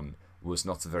agree on was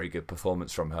not a very good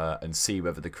performance from her, and see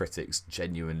whether the critics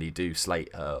genuinely do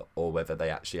slate her or whether they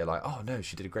actually are like, oh no,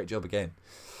 she did a great job again.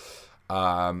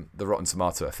 The Rotten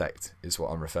Tomato effect is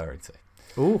what I'm referring to.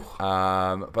 Ooh.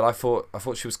 But I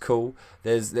thought she was cool.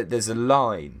 There's a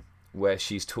line where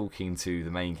she's talking to the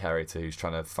main character who's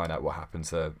trying to find out what happened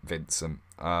to Vincent.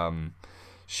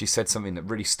 She said something that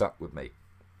really stuck with me,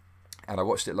 and I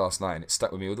watched it last night, and it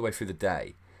stuck with me all the way through the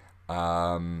day,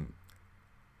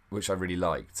 which I really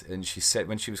liked. And she said,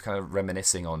 when she was kind of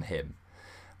reminiscing on him,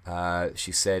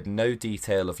 she said, no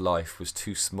detail of life was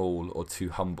too small or too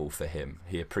humble for him.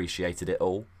 He appreciated it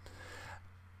all.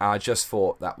 And I just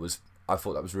thought that was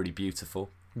really beautiful.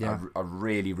 Yeah. I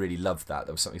really, really loved that.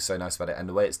 There was something so nice about it, and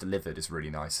the way it's delivered is really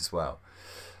nice as well.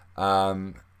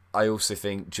 I also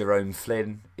think Jerome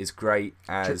Flynn is great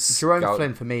as Jerome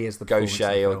Flynn for me is the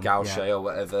Gaucher or Gaucher or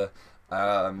whatever.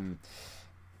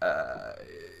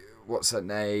 What's her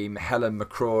name? Helen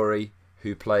McCrory,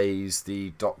 who plays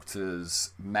the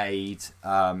doctor's maid,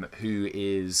 who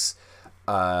is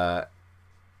a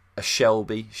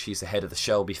Shelby. She's the head of the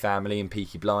Shelby family in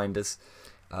Peaky Blinders.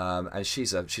 And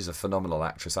she's a phenomenal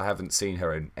actress. I haven't seen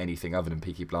her in anything other than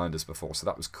Peaky Blinders before, so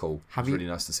that was cool. It was really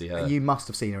nice to see her. You must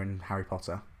have seen her in Harry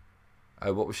Potter.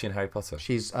 Oh, what was she in Harry Potter?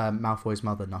 She's Malfoy's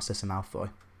mother, Narcissa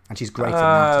Malfoy, and she's great in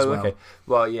that as well. Okay.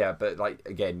 Well, yeah, but like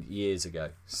again, years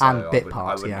ago, so and bit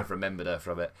parts. I wouldn't have remembered her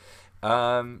from it.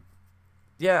 I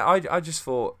just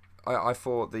thought I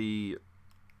thought the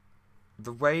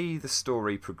way the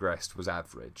story progressed was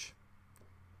average,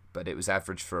 but it was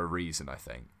average for a reason, I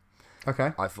think.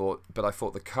 Okay. I thought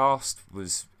the cast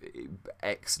was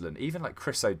excellent. Even like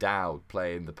Chris O'Dowd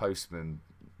playing the postman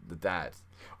the dad.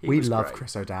 We love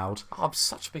Chris O'Dowd. Oh, I'm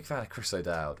such a big fan of Chris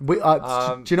O'Dowd.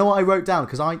 Do you know what I wrote down?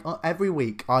 Because every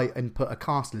week I input a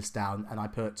cast list down, and I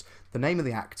put the name of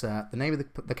the actor, the name of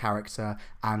the character,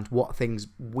 and what things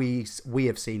we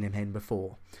have seen him in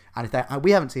before. And if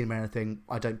we haven't seen him in anything,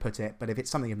 I don't put it. But if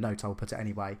it's something of note, I'll put it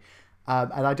anyway.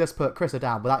 And I just put Chris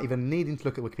O'Dowd without even needing to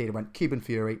look at Wikipedia. Went Cuban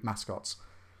Fury mascots.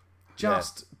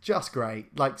 Just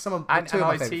great. Like two of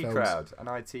my favourite films. An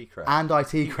IT crowd. And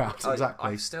IT crowd,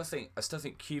 exactly. I still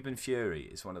think Cuban Fury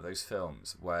is one of those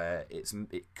films where it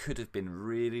could have been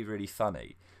really, really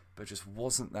funny, but just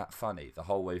wasn't that funny the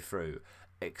whole way through,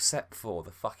 except for the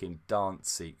fucking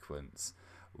dance sequence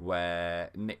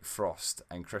where Nick Frost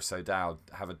and Chris O'Dowd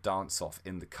have a dance-off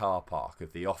in the car park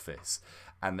of the office,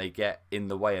 and they get in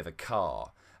the way of a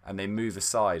car, and they move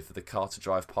aside for the car to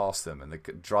drive past them, and the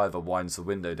driver winds the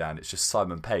window down. It's just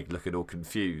Simon Pegg looking all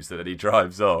confused, and then he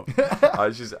drives off. I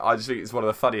just think it's one of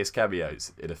the funniest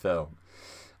cameos in a film.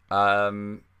 But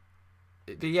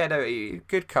yeah, no,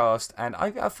 good cast, and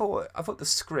I thought the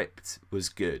script was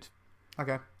good.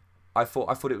 Okay. I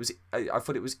thought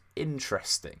it was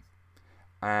interesting,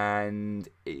 and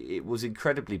it was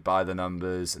incredibly by the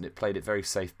numbers, and it played it very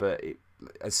safe. But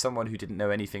as someone who didn't know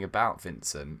anything about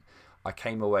Vincent, I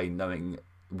came away knowing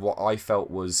what I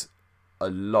felt was a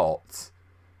lot,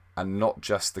 and not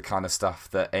just the kind of stuff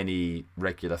that any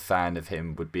regular fan of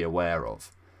him would be aware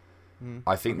of.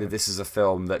 I think that this is a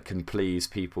film that can please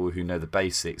people who know the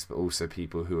basics, but also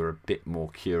people who are a bit more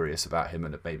curious about him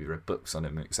and have maybe read books on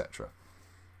him, etc.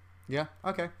 Yeah,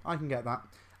 okay, I can get that.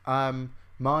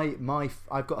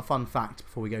 I've got a fun fact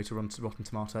before we go to Rotten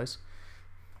Tomatoes.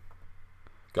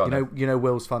 You know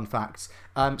Will's fun facts.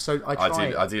 I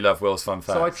do love Will's fun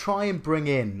facts. So I try and bring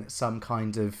in some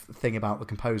kind of thing about the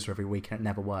composer every week, and it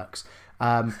never works.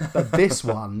 But this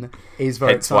one is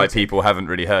very exciting. Why people haven't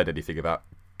really heard anything about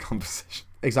composition.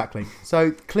 Exactly.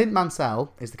 So Clint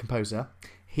Mansell is the composer.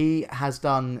 He has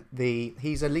done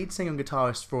he's a lead singer and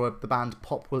guitarist for the band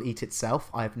Pop Will Eat Itself.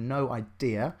 I have no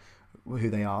idea who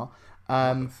they are.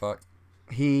 What the fuck?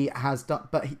 He has done,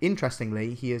 but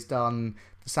interestingly, he has done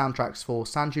the soundtracks for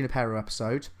San Junipero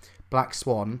Episode, Black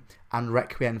Swan, and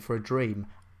Requiem for a Dream.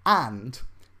 And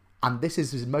this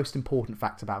is his most important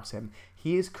fact about him,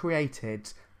 he has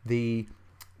created the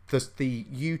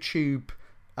YouTube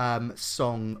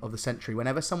song of the century.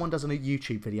 Whenever someone does a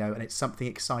YouTube video and it's something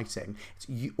exciting, it's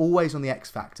always on the X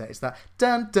Factor. It's that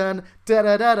dun dun da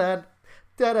da da da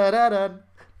da da da da.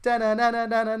 You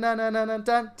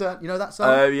know that song?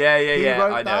 Oh yeah,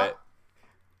 I know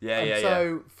it.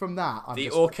 So from that,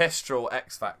 orchestral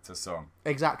X Factor song.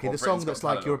 Exactly, the song that's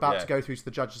like you're about to go through to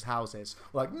the judges' houses,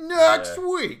 like next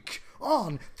week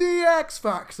on the X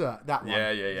Factor. That one.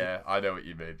 Yeah. I know what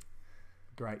you mean.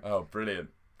 Great. Oh,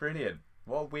 brilliant.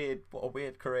 What a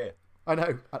weird career. I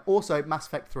know. Also, Mass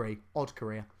Effect 3, odd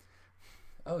career.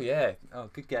 Oh yeah. Oh,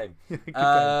 good game. Good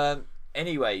game.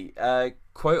 Anyway,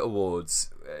 quote awards.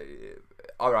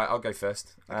 All right, I'll go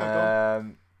first. Okay,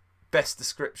 Best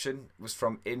description was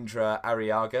from Indra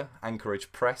Ariaga,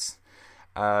 Anchorage Press.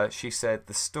 She said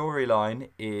the storyline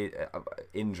is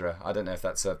Indra. I don't know if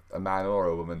that's a man or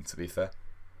a woman. To be fair,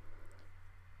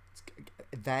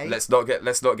 let's not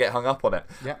get hung up on it.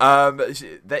 Yeah.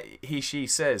 She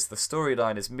says the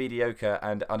storyline is mediocre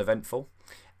and uneventful,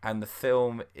 and the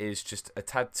film is just a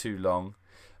tad too long.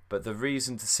 But the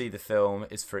reason to see the film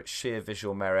is for its sheer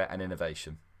visual merit and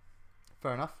innovation.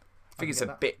 Fair enough. I think it's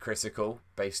a bit critical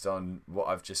based on what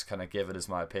I've just kind of given as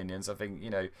my opinions. I think,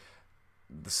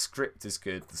 the script is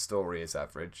good, the story is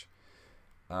average.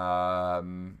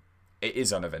 It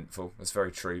is uneventful, that's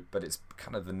very true, but it's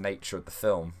kind of the nature of the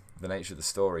film, the nature of the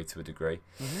story to a degree.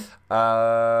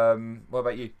 Mm-hmm. What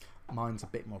about you? Mine's a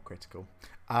bit more critical.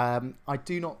 I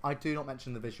do not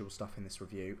mention the visual stuff in this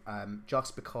review,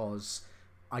 just because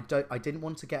I didn't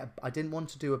want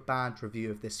to do a bad review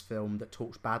of this film that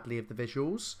talked badly of the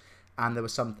visuals, and there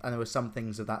were some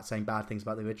things of that saying bad things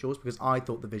about the visuals, because I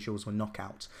thought the visuals were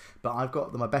knockout. But I've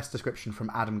got my best description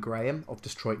from Adam Graham of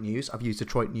Detroit News. I've used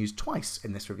Detroit News twice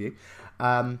in this review.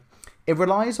 It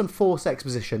relies on forced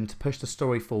exposition to push the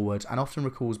story forward, and often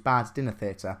recalls bad dinner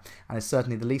theatre, and is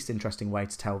certainly the least interesting way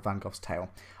to tell Van Gogh's tale.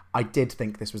 I did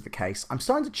think this was the case. I'm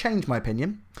starting to change my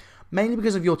opinion. Mainly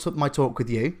because of my talk with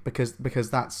you,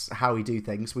 because that's how we do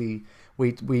things. We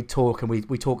talk and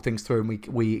we talk things through, and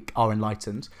we are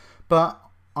enlightened. But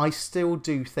I still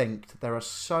do think that there are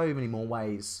so many more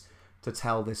ways to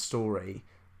tell this story,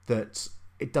 that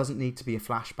it doesn't need to be a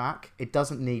flashback. It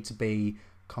doesn't need to be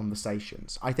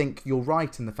conversations. I think you're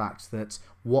right in the fact that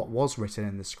what was written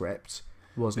in the script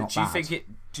was not bad.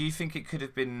 Do you think it could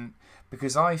have been?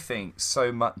 Because I think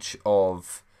so much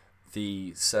of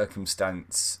the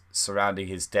circumstance surrounding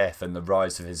his death and the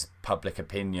rise of his public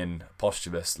opinion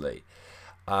posthumously,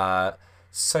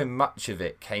 so much of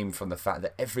it came from the fact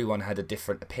that everyone had a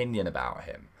different opinion about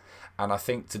him. And I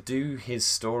think to do his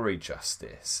story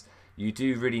justice, you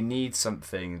do really need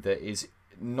something that is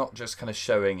not just kind of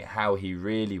showing how he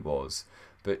really was,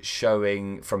 but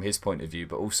showing from his point of view,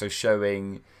 but also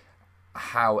showing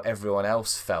how everyone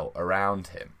else felt around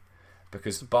him.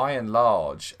 Because by and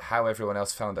large, how everyone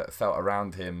else felt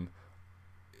around him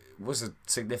was a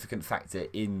significant factor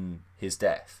in his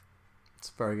death. It's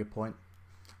a very good point.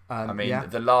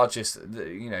 The largest,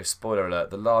 spoiler alert,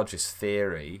 the largest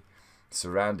theory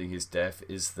surrounding his death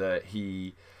is that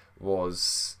he'd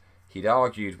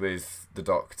argued with the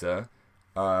doctor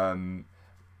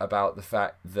about the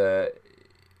fact that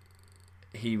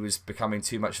he was becoming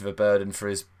too much of a burden for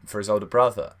his older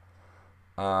brother.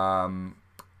 So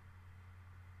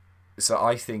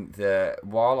I think that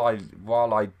while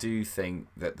I do think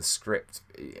that the script,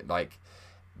 like,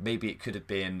 maybe it could have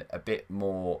been a bit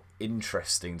more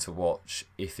interesting to watch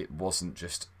if it wasn't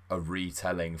just a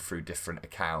retelling through different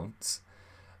accounts,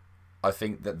 I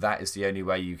think that is the only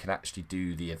way you can actually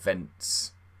do the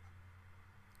events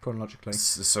chronologically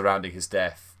surrounding his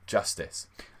death justice.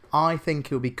 I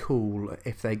think it would be cool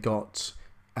if they got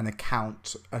an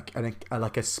account,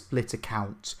 like a split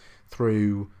account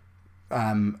through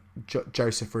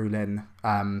Joseph Roulin,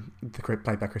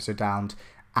 played by Chris O'Dowd,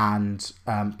 and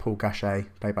Paul Gachet,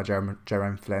 played by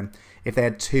Jerome Flynn. If they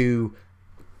had two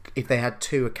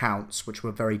accounts which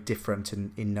were very different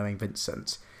in knowing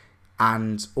Vincent,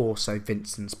 and also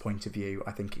Vincent's point of view,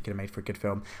 I think it could have made for a good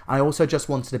film. I also just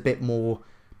wanted a bit more.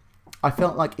 I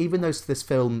felt like even though this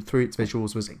film, through its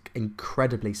visuals, was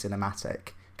incredibly cinematic,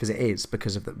 because it is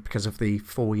because of the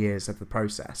 4 years of the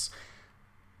process.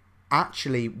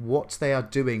 Actually, what they are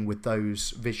doing with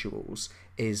those visuals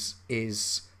is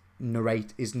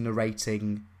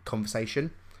narrating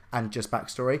conversation and just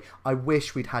backstory. I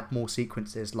wish we'd had more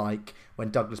sequences, like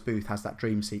when Douglas Booth has that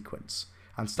dream sequence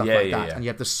and stuff that, and you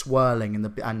have the swirling and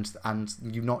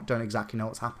you don't exactly know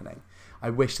what's happening. I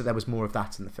wish that there was more of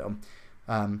that in the film.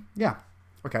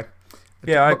 Okay.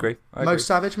 Yeah, I agree. Most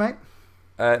Savage, mate?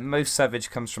 Most Savage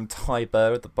comes from Ty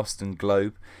Burr at the Boston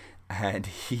Globe, and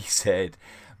he said,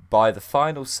 "By the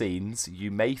final scenes,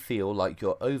 you may feel like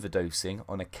you're overdosing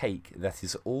on a cake that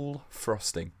is all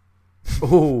frosting."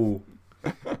 Ooh.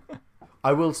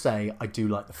 I will say, I do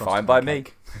like the frosting. Fine by me.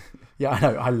 Yeah, I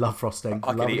know. I love frosting.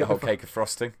 I can eat a whole cake of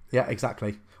frosting. Yeah,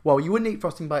 exactly. Well, you wouldn't eat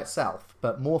frosting by itself,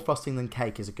 but more frosting than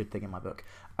cake is a good thing in my book.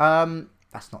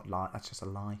 That's not lie. That's just a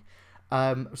lie.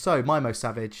 So my Most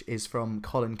Savage is from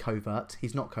Colin Covert.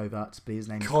 He's not Covert, but his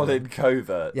name's Colin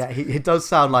Covert. Yeah, it does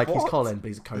sound like he's Colin, but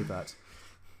he's a Covert.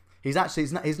 His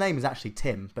name is actually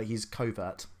Tim, but he's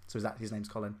Covert, so his name's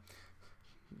Colin.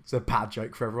 It's a bad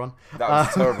joke for everyone. That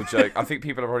was a terrible joke. I think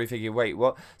people are probably thinking, wait,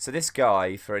 what? So this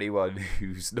guy, for anyone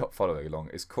who's not following along,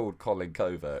 is called Colin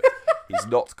Covert. He's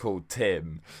not called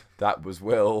Tim. That was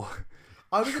Will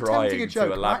trying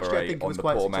to elaborate on the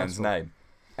poor man's name.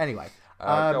 Anyway,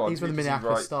 he's from the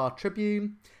Minneapolis Star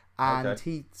Tribune, and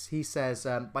he says,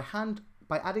 by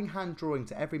adding hand drawing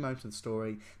to every moment of the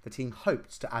story, the team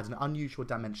hoped to add an unusual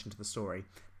dimension to the story.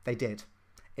 They did.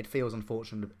 It feels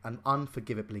unfortunate and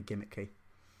unforgivably gimmicky.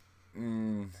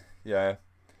 Yeah.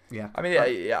 I mean,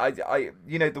 I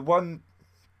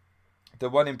the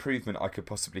one improvement I could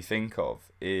possibly think of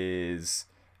is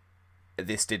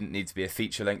this didn't need to be a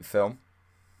feature-length film.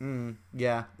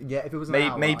 Yeah. If it was an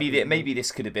hour, maybe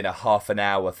this could have been a half an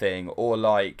hour thing, or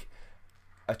like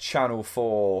a Channel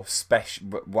 4 special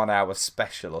 1 hour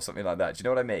special or something like that. Do you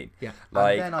know what I mean? Yeah.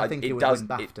 Like, and then I think it would win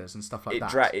BAFTAs and stuff like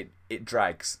that. It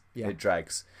drags. Yeah. It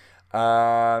drags. Do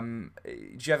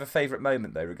you have a favourite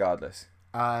moment though, regardless?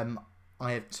 I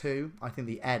have two. I think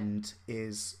the end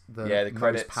is the credits.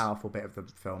 most powerful bit of the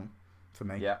film for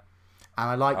me. Yeah. And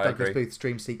I like Douglas Booth's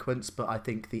dream sequence, but I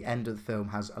think the end of the film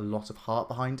has a lot of heart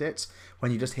behind it.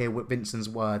 When you just hear Vincent's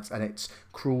words and it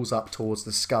crawls up towards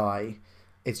the sky,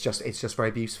 it's just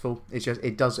very beautiful. It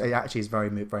actually is very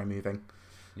moving.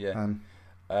 Yeah.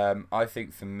 I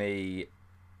think for me,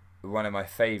 one of my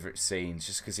favourite scenes,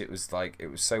 just because it was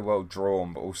so well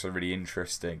drawn but also really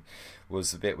interesting,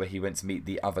 was the bit where he went to meet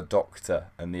the other doctor,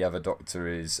 and the other doctor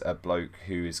is a bloke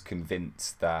who is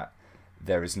convinced that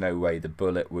there is no way the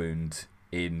bullet wound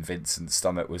in Vincent's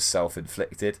stomach was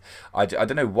self-inflicted. I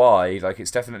don't know why, like,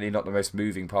 it's definitely not the most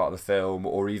moving part of the film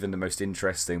or even the most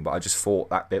interesting, but I just thought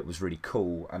that bit was really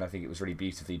cool, and I think it was really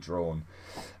beautifully drawn.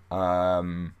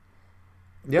 Or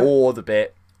the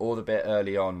bit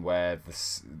early on where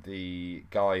the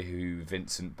guy who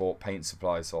Vincent bought paint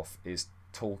supplies off is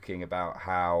talking about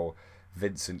how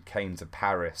Vincent came to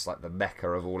Paris, like the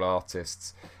mecca of all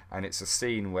artists, and it's a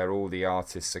scene where all the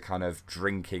artists are kind of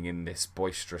drinking in this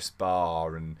boisterous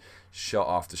bar and shot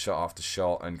after shot after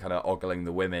shot and kind of ogling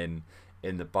the women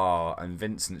in the bar, and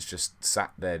Vincent's just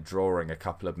sat there drawing a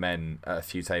couple of men a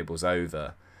few tables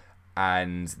over,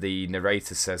 and the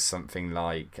narrator says something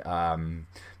like,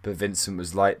 but Vincent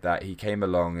was like that. He came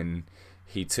along and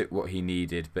he took what he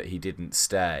needed, but he didn't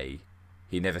stay.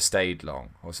 He never stayed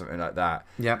long, or something like that.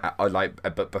 Yeah.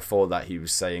 But before that, he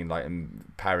was saying like,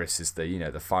 Paris is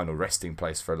the final resting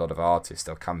place for a lot of artists.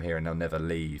 They'll come here and they'll never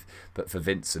leave. But for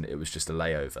Vincent, it was just a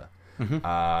layover. Mm-hmm.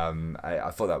 I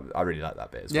thought that I really liked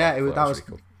that bit as well. Yeah, that was really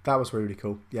cool. That was really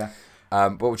cool. Yeah.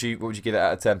 What would you give it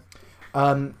out of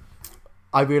 10?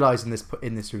 I realise in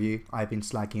this review I've been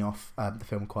slagging off the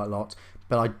film quite a lot,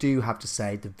 but I do have to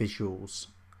say the visuals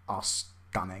are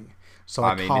stunning. So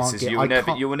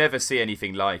you will never see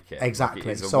anything like it. Exactly.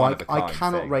 Like so I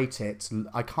cannot rate it.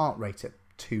 I can't rate it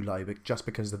too low, but just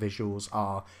because the visuals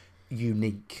are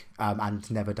unique and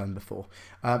never done before.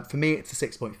 For me, it's a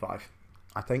 6.5.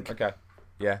 I think. Okay.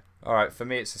 Yeah. All right. For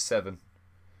me, it's a 7.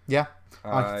 Yeah.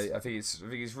 I think it's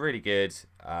really good.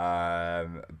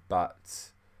 But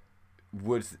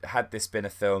had this been a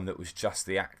film that was just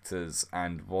the actors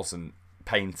and wasn't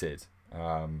painted,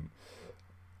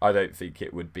 I don't think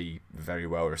it would be very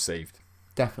well received.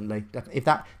 Definitely. If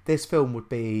this film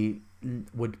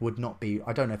would not be,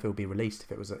 I don't know if it would be released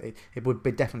if it was it would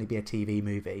definitely be a TV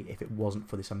movie if it wasn't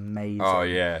for this amazing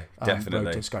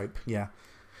definitely rotoscope. Yeah.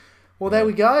 Well, there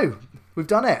we go. We've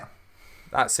done it.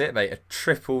 That's it, mate. A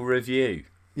triple review.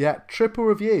 Yeah, triple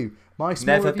review. My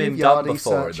small never review been of done Yardy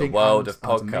before in the world of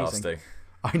podcasting.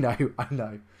 I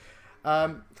know.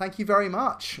 Thank you very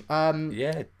much.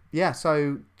 Yeah,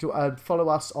 so follow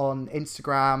us on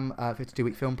Instagram, 52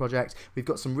 Week Film Project. We've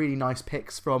got some really nice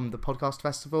pics from the podcast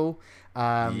festival.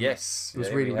 Yes. It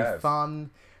was really fun.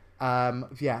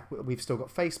 We've still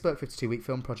got Facebook, 52 Week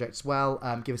Film Project as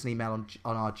well. Give us an email on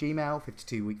our Gmail,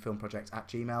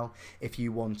 52weekfilmproject@gmail.com, if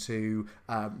you want to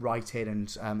write in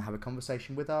and have a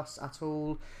conversation with us at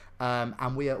all.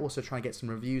 And we are also trying to get some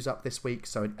reviews up this week,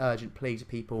 so an urgent plea to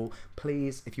people,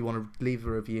 please, if you want to leave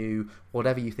a review,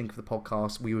 whatever you think of the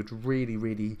podcast, we would really,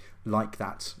 really like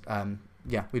that.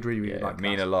 We'd really like that.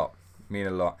 Mean a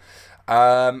lot.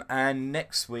 And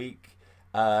next week,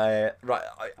 I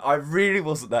really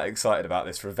wasn't that excited about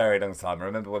this for a very long time. I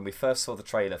remember when we first saw the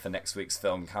trailer for next week's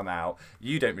film come out,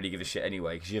 you don't really give a shit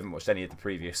anyway because you haven't watched any of the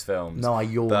previous films. No, I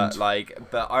yawned.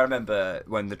 But I remember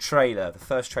when the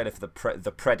first trailer for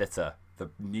the Predator, the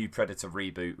new Predator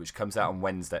reboot, which comes out on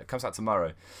Wednesday, it comes out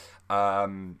tomorrow.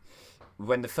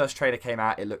 When the first trailer came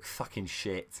out, it looked fucking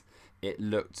shit. It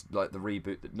looked like the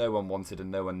reboot that no one wanted and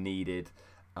no one needed.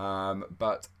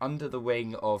 But under the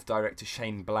wing of director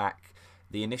Shane Black,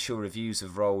 the initial reviews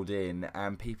have rolled in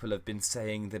and people have been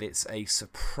saying that it's a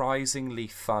surprisingly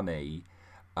funny,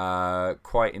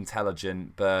 quite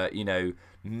intelligent, but,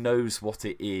 knows what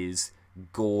it is,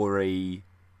 gory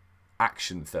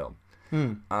action film.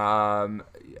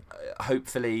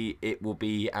 Hopefully it will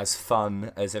be as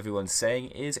fun as everyone's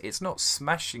saying it is. It's not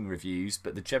smashing reviews,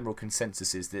 but the general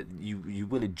consensus is that you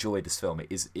will enjoy this film.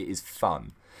 It is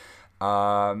fun.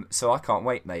 So I can't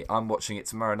wait, mate. I'm watching it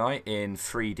tomorrow night in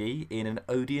 3D in an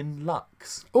Odeon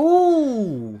Lux.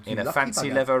 Ooh! In a fancy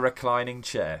leather reclining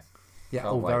chair. Yeah,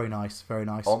 can't wait. Very nice, very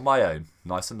nice. On my own,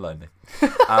 nice and lonely.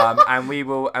 And we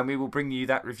will bring you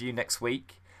that review next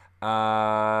week.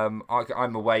 I'm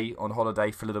away on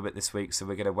holiday for a little bit this week, so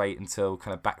we're going to wait until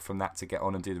kind of back from that to get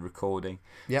on and do the recording.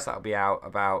 Yep. So that'll be out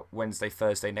about Wednesday,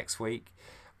 Thursday next week.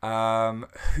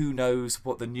 Who knows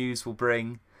what the news will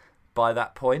bring by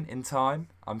that point in time.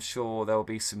 I'm sure there'll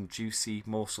be some juicy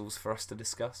morsels for us to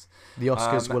discuss. The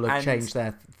Oscars will have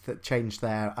changed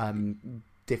their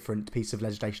different piece of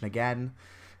legislation again.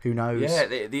 Who knows? Yeah,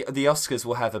 the Oscars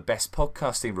will have a best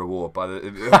podcasting award by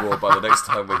the next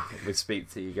time we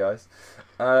speak to you guys.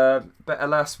 But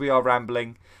alas, we are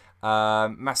rambling.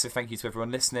 Massive thank you to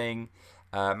everyone listening.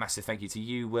 Massive thank you to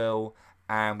you, Will,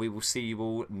 and we will see you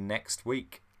all next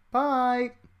week.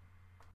 Bye.